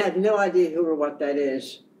 Yeah, I have no idea who or what that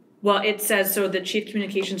is. Well, it says, so the chief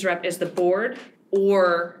communications rep is the board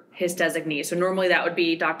or his designee. So normally that would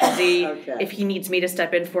be Dr. Z. Okay. If he needs me to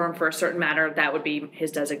step in for him for a certain matter, that would be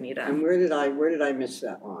his designee then. And where did I miss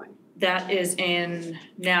that line? That is in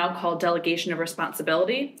now called delegation of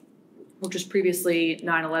responsibility, which was previously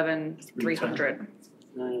 9/11/300.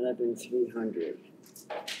 9/11/300.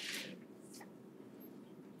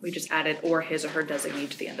 We just added or his or her designee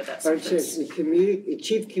to the end of that Or it sentence. says the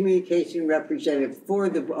chief communication representative for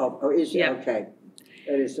the, is it? Yeah. Okay.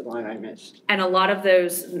 That is the line I missed. And a lot of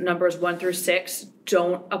those numbers 1 through 6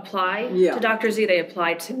 don't apply Yeah. to Dr. Z, they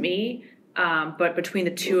apply to me. But between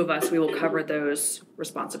the two of us, we will cover those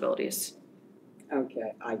responsibilities.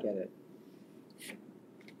 Okay, I get it.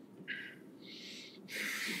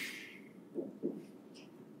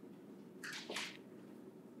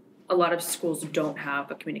 A lot of schools don't have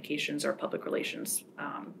a communications or public relations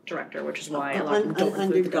director, which is why a lot of them don't Under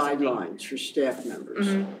include the designee. guidelines for staff members.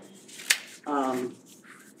 Mhm.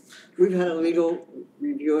 We've had a legal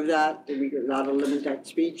review of that we're allowed to limit that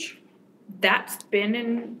speech. That's been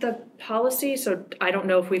in the policy, so I don't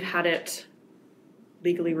know if we've had it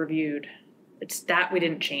legally reviewed. It's that we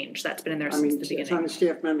didn't change, that's been in there since the beginning. Some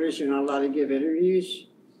staff members are not allowed to give interviews.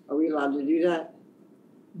 Are we allowed to do that?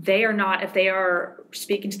 They are not, if they are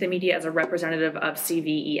speaking to the media as a representative of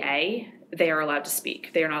CVEA, they are allowed to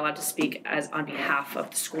speak. They are not allowed to speak as on behalf of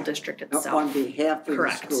the school district itself. On behalf of the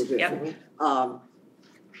Correct. school district? Yep.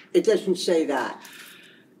 It doesn't say that.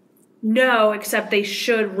 No, except they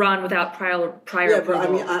should run without prior Yeah, approval. but I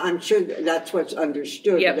mean, I'm sure that's what's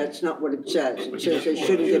understood, but Yep. that's not what it says. It says they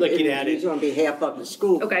shouldn't You'd give like it added. interviews on behalf of the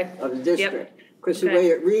school, Okay. of the district. Because the Okay. way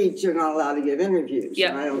it reads, you're not allowed to give interviews, Yep.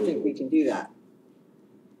 and I don't think we can do that.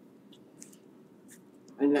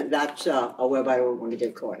 And that's a web I don't want to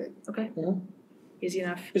get caught in. Okay. Easy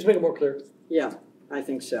enough. Just make it more clear. Yeah, I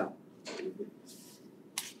think so.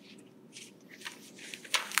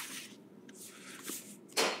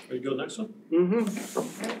 Ready to go next one?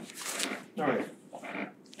 Mm-hmm. All right.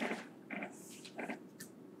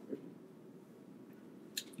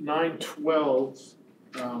 912,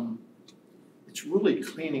 it's really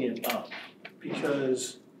cleaning it up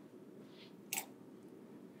because,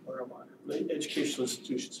 where am I? The educational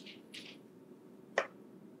institutions.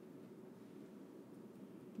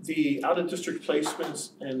 The out-of-district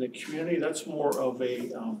placements and the community, that's more of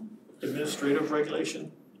a administrative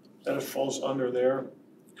regulation that falls under there.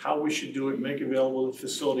 How we should do it, make available to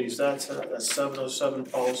facilities, that's a 707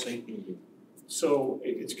 policy. So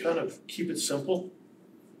it's kind of keep it simple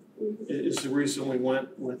is the reason we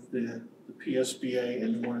went with the PSBA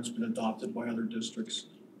and the one that's been adopted by other districts.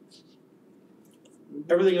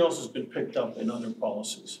 Everything else has been picked up in other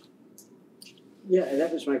policies. Yeah,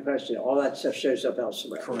 that was my question. All that stuff shows up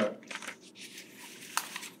elsewhere. Correct.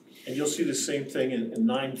 And you'll see the same thing in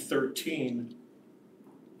 913.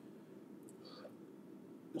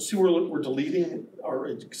 You'll see we're deleting our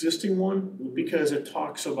existing one because it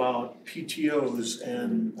talks about PTOs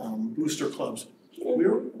and booster clubs. We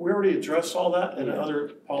already addressed all that in other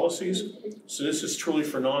policies, so this is truly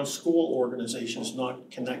for non-school organizations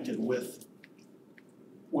not connected with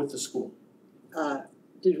the school.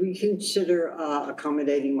 Did we consider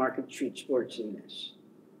accommodating Market Street Sports in this?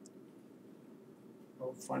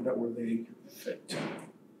 I'll find out where they fit.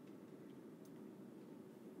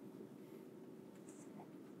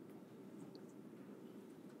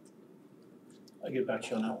 I'll get back to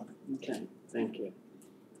you on that one. Okay, thank you.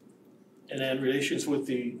 And then relations with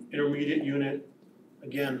the intermediate unit,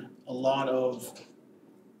 again, a lot of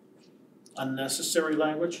unnecessary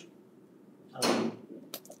language.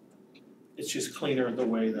 It's just cleaner the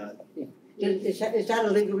way that. Is that a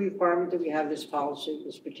legal requirement that we have this policy,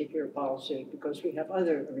 this particular policy? Because we have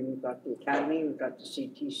other, I mean, we've got the academy, we've got the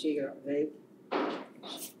CTC, are they?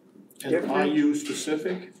 And IU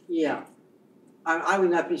specific? Yeah. I would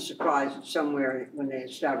not be surprised if somewhere when they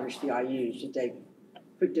established the IUs that they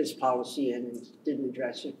put this policy in and didn't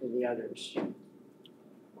address it for the others.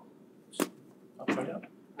 I'll find out.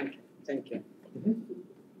 Okay, thank you.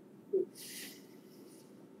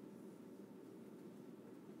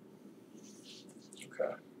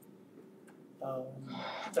 Okay.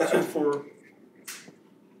 That's it for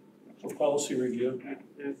policy review.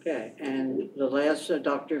 Okay, and the last,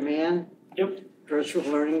 Dr. Mann? Yep. Virtual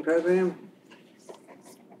learning program?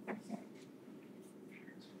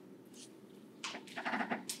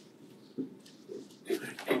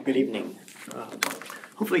 Good evening.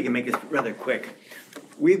 Hopefully you can make this rather quick.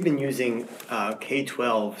 We've been using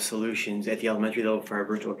K-12 solutions at the elementary level for our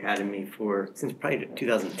virtual academy since probably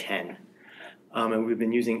 2010. And we've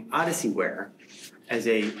been using Odysseyware as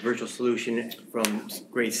a virtual solution from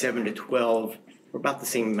grade 7 to 12 for about the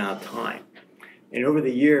same amount of time. And over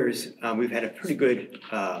the years, we've had a pretty good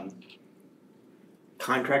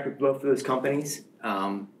contract with both of those companies.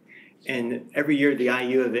 And every year the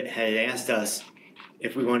IU of it had asked us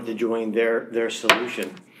if we wanted to join their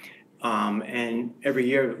solution. And every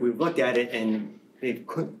year we've looked at it and they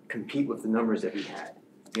couldn't compete with the numbers that we had,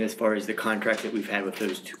 as far as the contracts that we've had with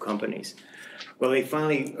those two companies. Well, they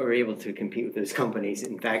finally are able to compete with those companies.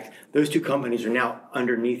 In fact, those two companies are now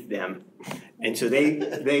underneath them. And so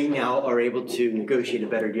they now are able to negotiate a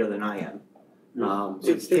better deal than I am. So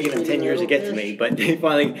it's taken them 10 years to get to me, but they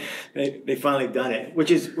finally done it,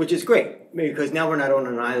 which is great, because now we're not on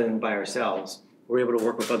an island by ourselves. We're able to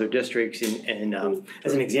work with other districts, and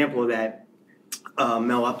as an example of that,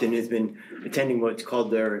 Mel Upton has been attending what's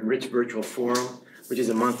called their Enriched Virtual Forum, which is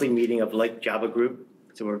a monthly meeting of like Java Group.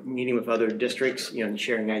 So we're meeting with other districts, and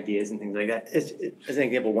sharing ideas and things like that. It's, as an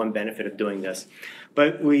example, one benefit of doing this.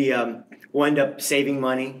 But we will end up saving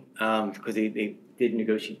money because they did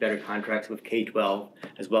negotiate better contracts with K-12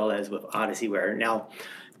 as well as with Odysseyware. Now,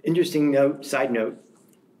 interesting side note,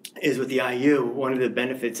 is with the IU, one of the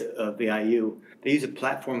benefits of the IU, they use a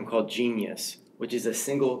platform called Genius, which is a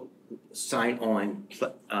single sign-on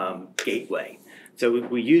gateway. So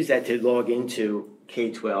we use that to log into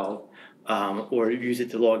K-12 or use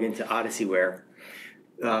it to log into Odysseyware.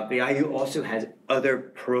 The IU also has other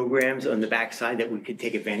programs on the backside that we could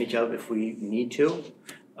take advantage of if we need to,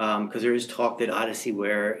 because there is talk that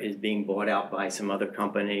Odysseyware is being bought out by some other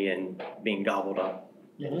company and being gobbled up.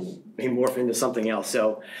 They morph into something else.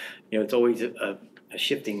 So, it's always a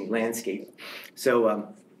shifting landscape.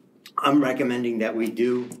 So I'm recommending that we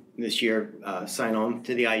do this year sign on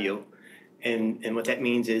to the IU. And what that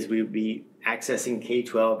means is we would be accessing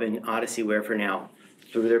K-12 and Odysseyware for now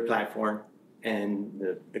through their platform, and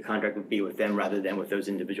the contract would be with them rather than with those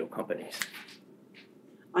individual companies.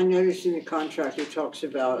 I noticed in the contract it talks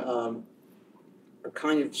about a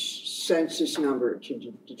kind of census number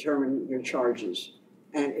to determine your charges,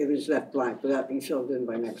 and it was left blank. Will that be filled in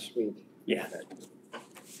by next week? Yeah.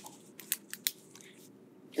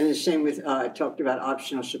 And the same with, talked about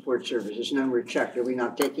optional support services. None were checked. Are we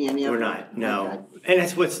not taking any of them? We're not, no. Okay. And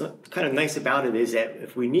that's what's kind of nice about it, is that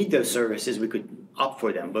if we need those services, we could opt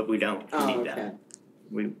for them, but we don't need them.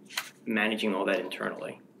 We're managing all that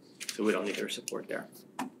internally, so we don't need their support there.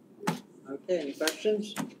 Okay, any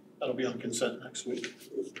questions? That'll be on consent next week.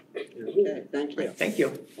 Okay, thank you. Thank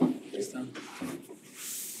you.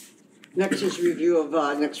 Next is review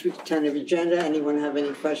of next week's tentative agenda. Anyone have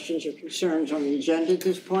any questions or concerns on the agenda at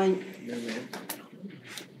this point? No, ma'am.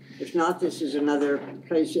 If not, this is another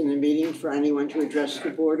place in the meeting for anyone to address the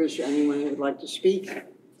board. Is there anyone who would like to speak?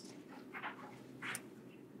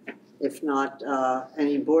 If not,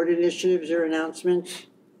 any board initiatives or announcements?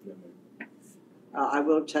 I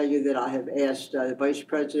will tell you that I have asked the Vice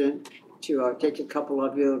President to take a couple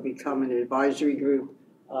of you and become an advisory group,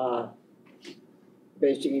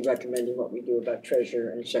 basically recommending what we do about treasurer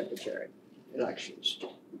and secretary elections.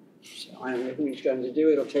 So I don't know who he's going to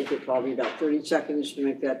do. It'll take it probably about 30 seconds to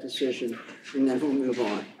make that decision, and then we'll move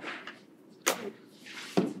on.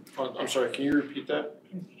 I'm sorry, can you repeat that?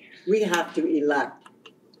 We have to elect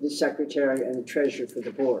the secretary and the treasurer for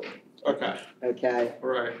the board. Okay. Okay?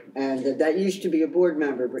 Right. And that used to be a board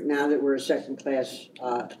member, but now that we're a second-class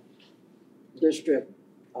district,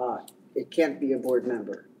 it can't be a board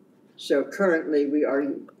member. So currently we are,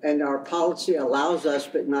 and our policy allows us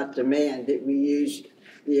but not demand that we use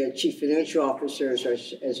the chief financial officer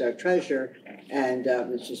as our treasurer and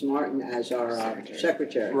Mrs. Martin as our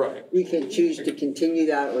secretary. Right. We can choose to continue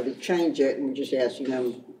that or to change it, and we're just asking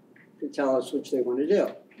them to tell us which they want to do.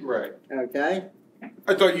 Right. Okay?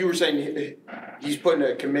 I thought you were saying he's putting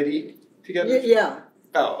a committee together? Yeah.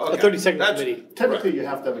 Oh, okay. A 30-second committee. Technically, you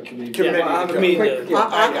have to have a committee.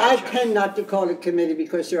 I tend not to call it committee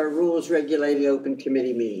because there are rules regulating open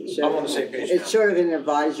committee meetings. So I'm on the same page it's sort of an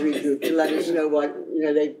advisory group to let us know what,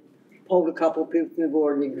 they polled a couple of people from the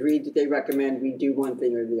board and agreed that they recommend we do one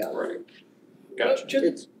thing or the other. Right. Gotcha.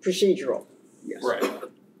 It's procedural. Yes. Right.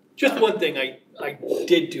 Just one thing I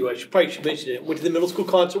did do, probably should mention it, went to the middle school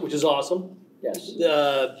concert, which is awesome. Yes.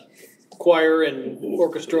 The choir and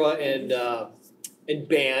orchestra and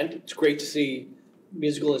band. It's great to see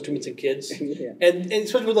musical instruments and kids. Yeah. And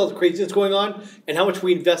especially with all the craziness going on and how much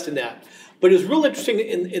we invest in that. But it was real interesting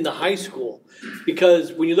in the high school,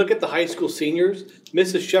 because when you look at the high school seniors,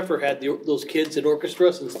 Mrs. Sheffer had those kids in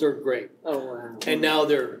orchestra since 3rd grade. Oh wow. And now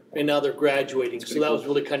they're graduating. So that was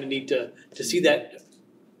really kind of neat to see that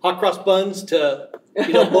hot cross buns to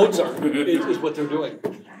Mozart is what they're doing.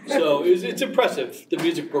 So it's impressive, the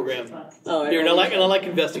music program here, and I like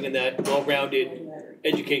investing in that well-rounded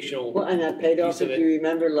educational. Well, and that paid off. piece of If it. you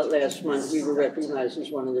remember last month, we were recognized as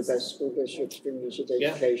one of the best school districts for music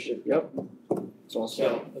education. Yep. It's awesome.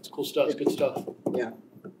 So that's cool stuff. It's good stuff. Yeah.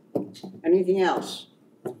 Anything else?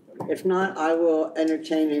 If not, I will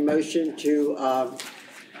entertain a motion to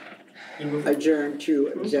adjourn to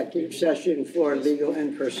executive session for legal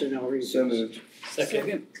and personnel reasons.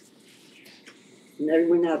 Second. And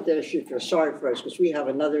everyone out there should feel sorry for us because we have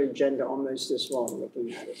another agenda almost this long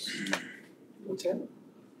looking at us. What's that?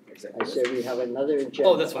 I said we have another agenda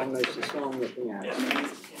Oh, that's fine. almost this long looking at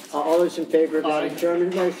us. All those in favor of that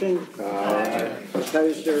adjournment motion?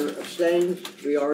 Opposed or abstained? We are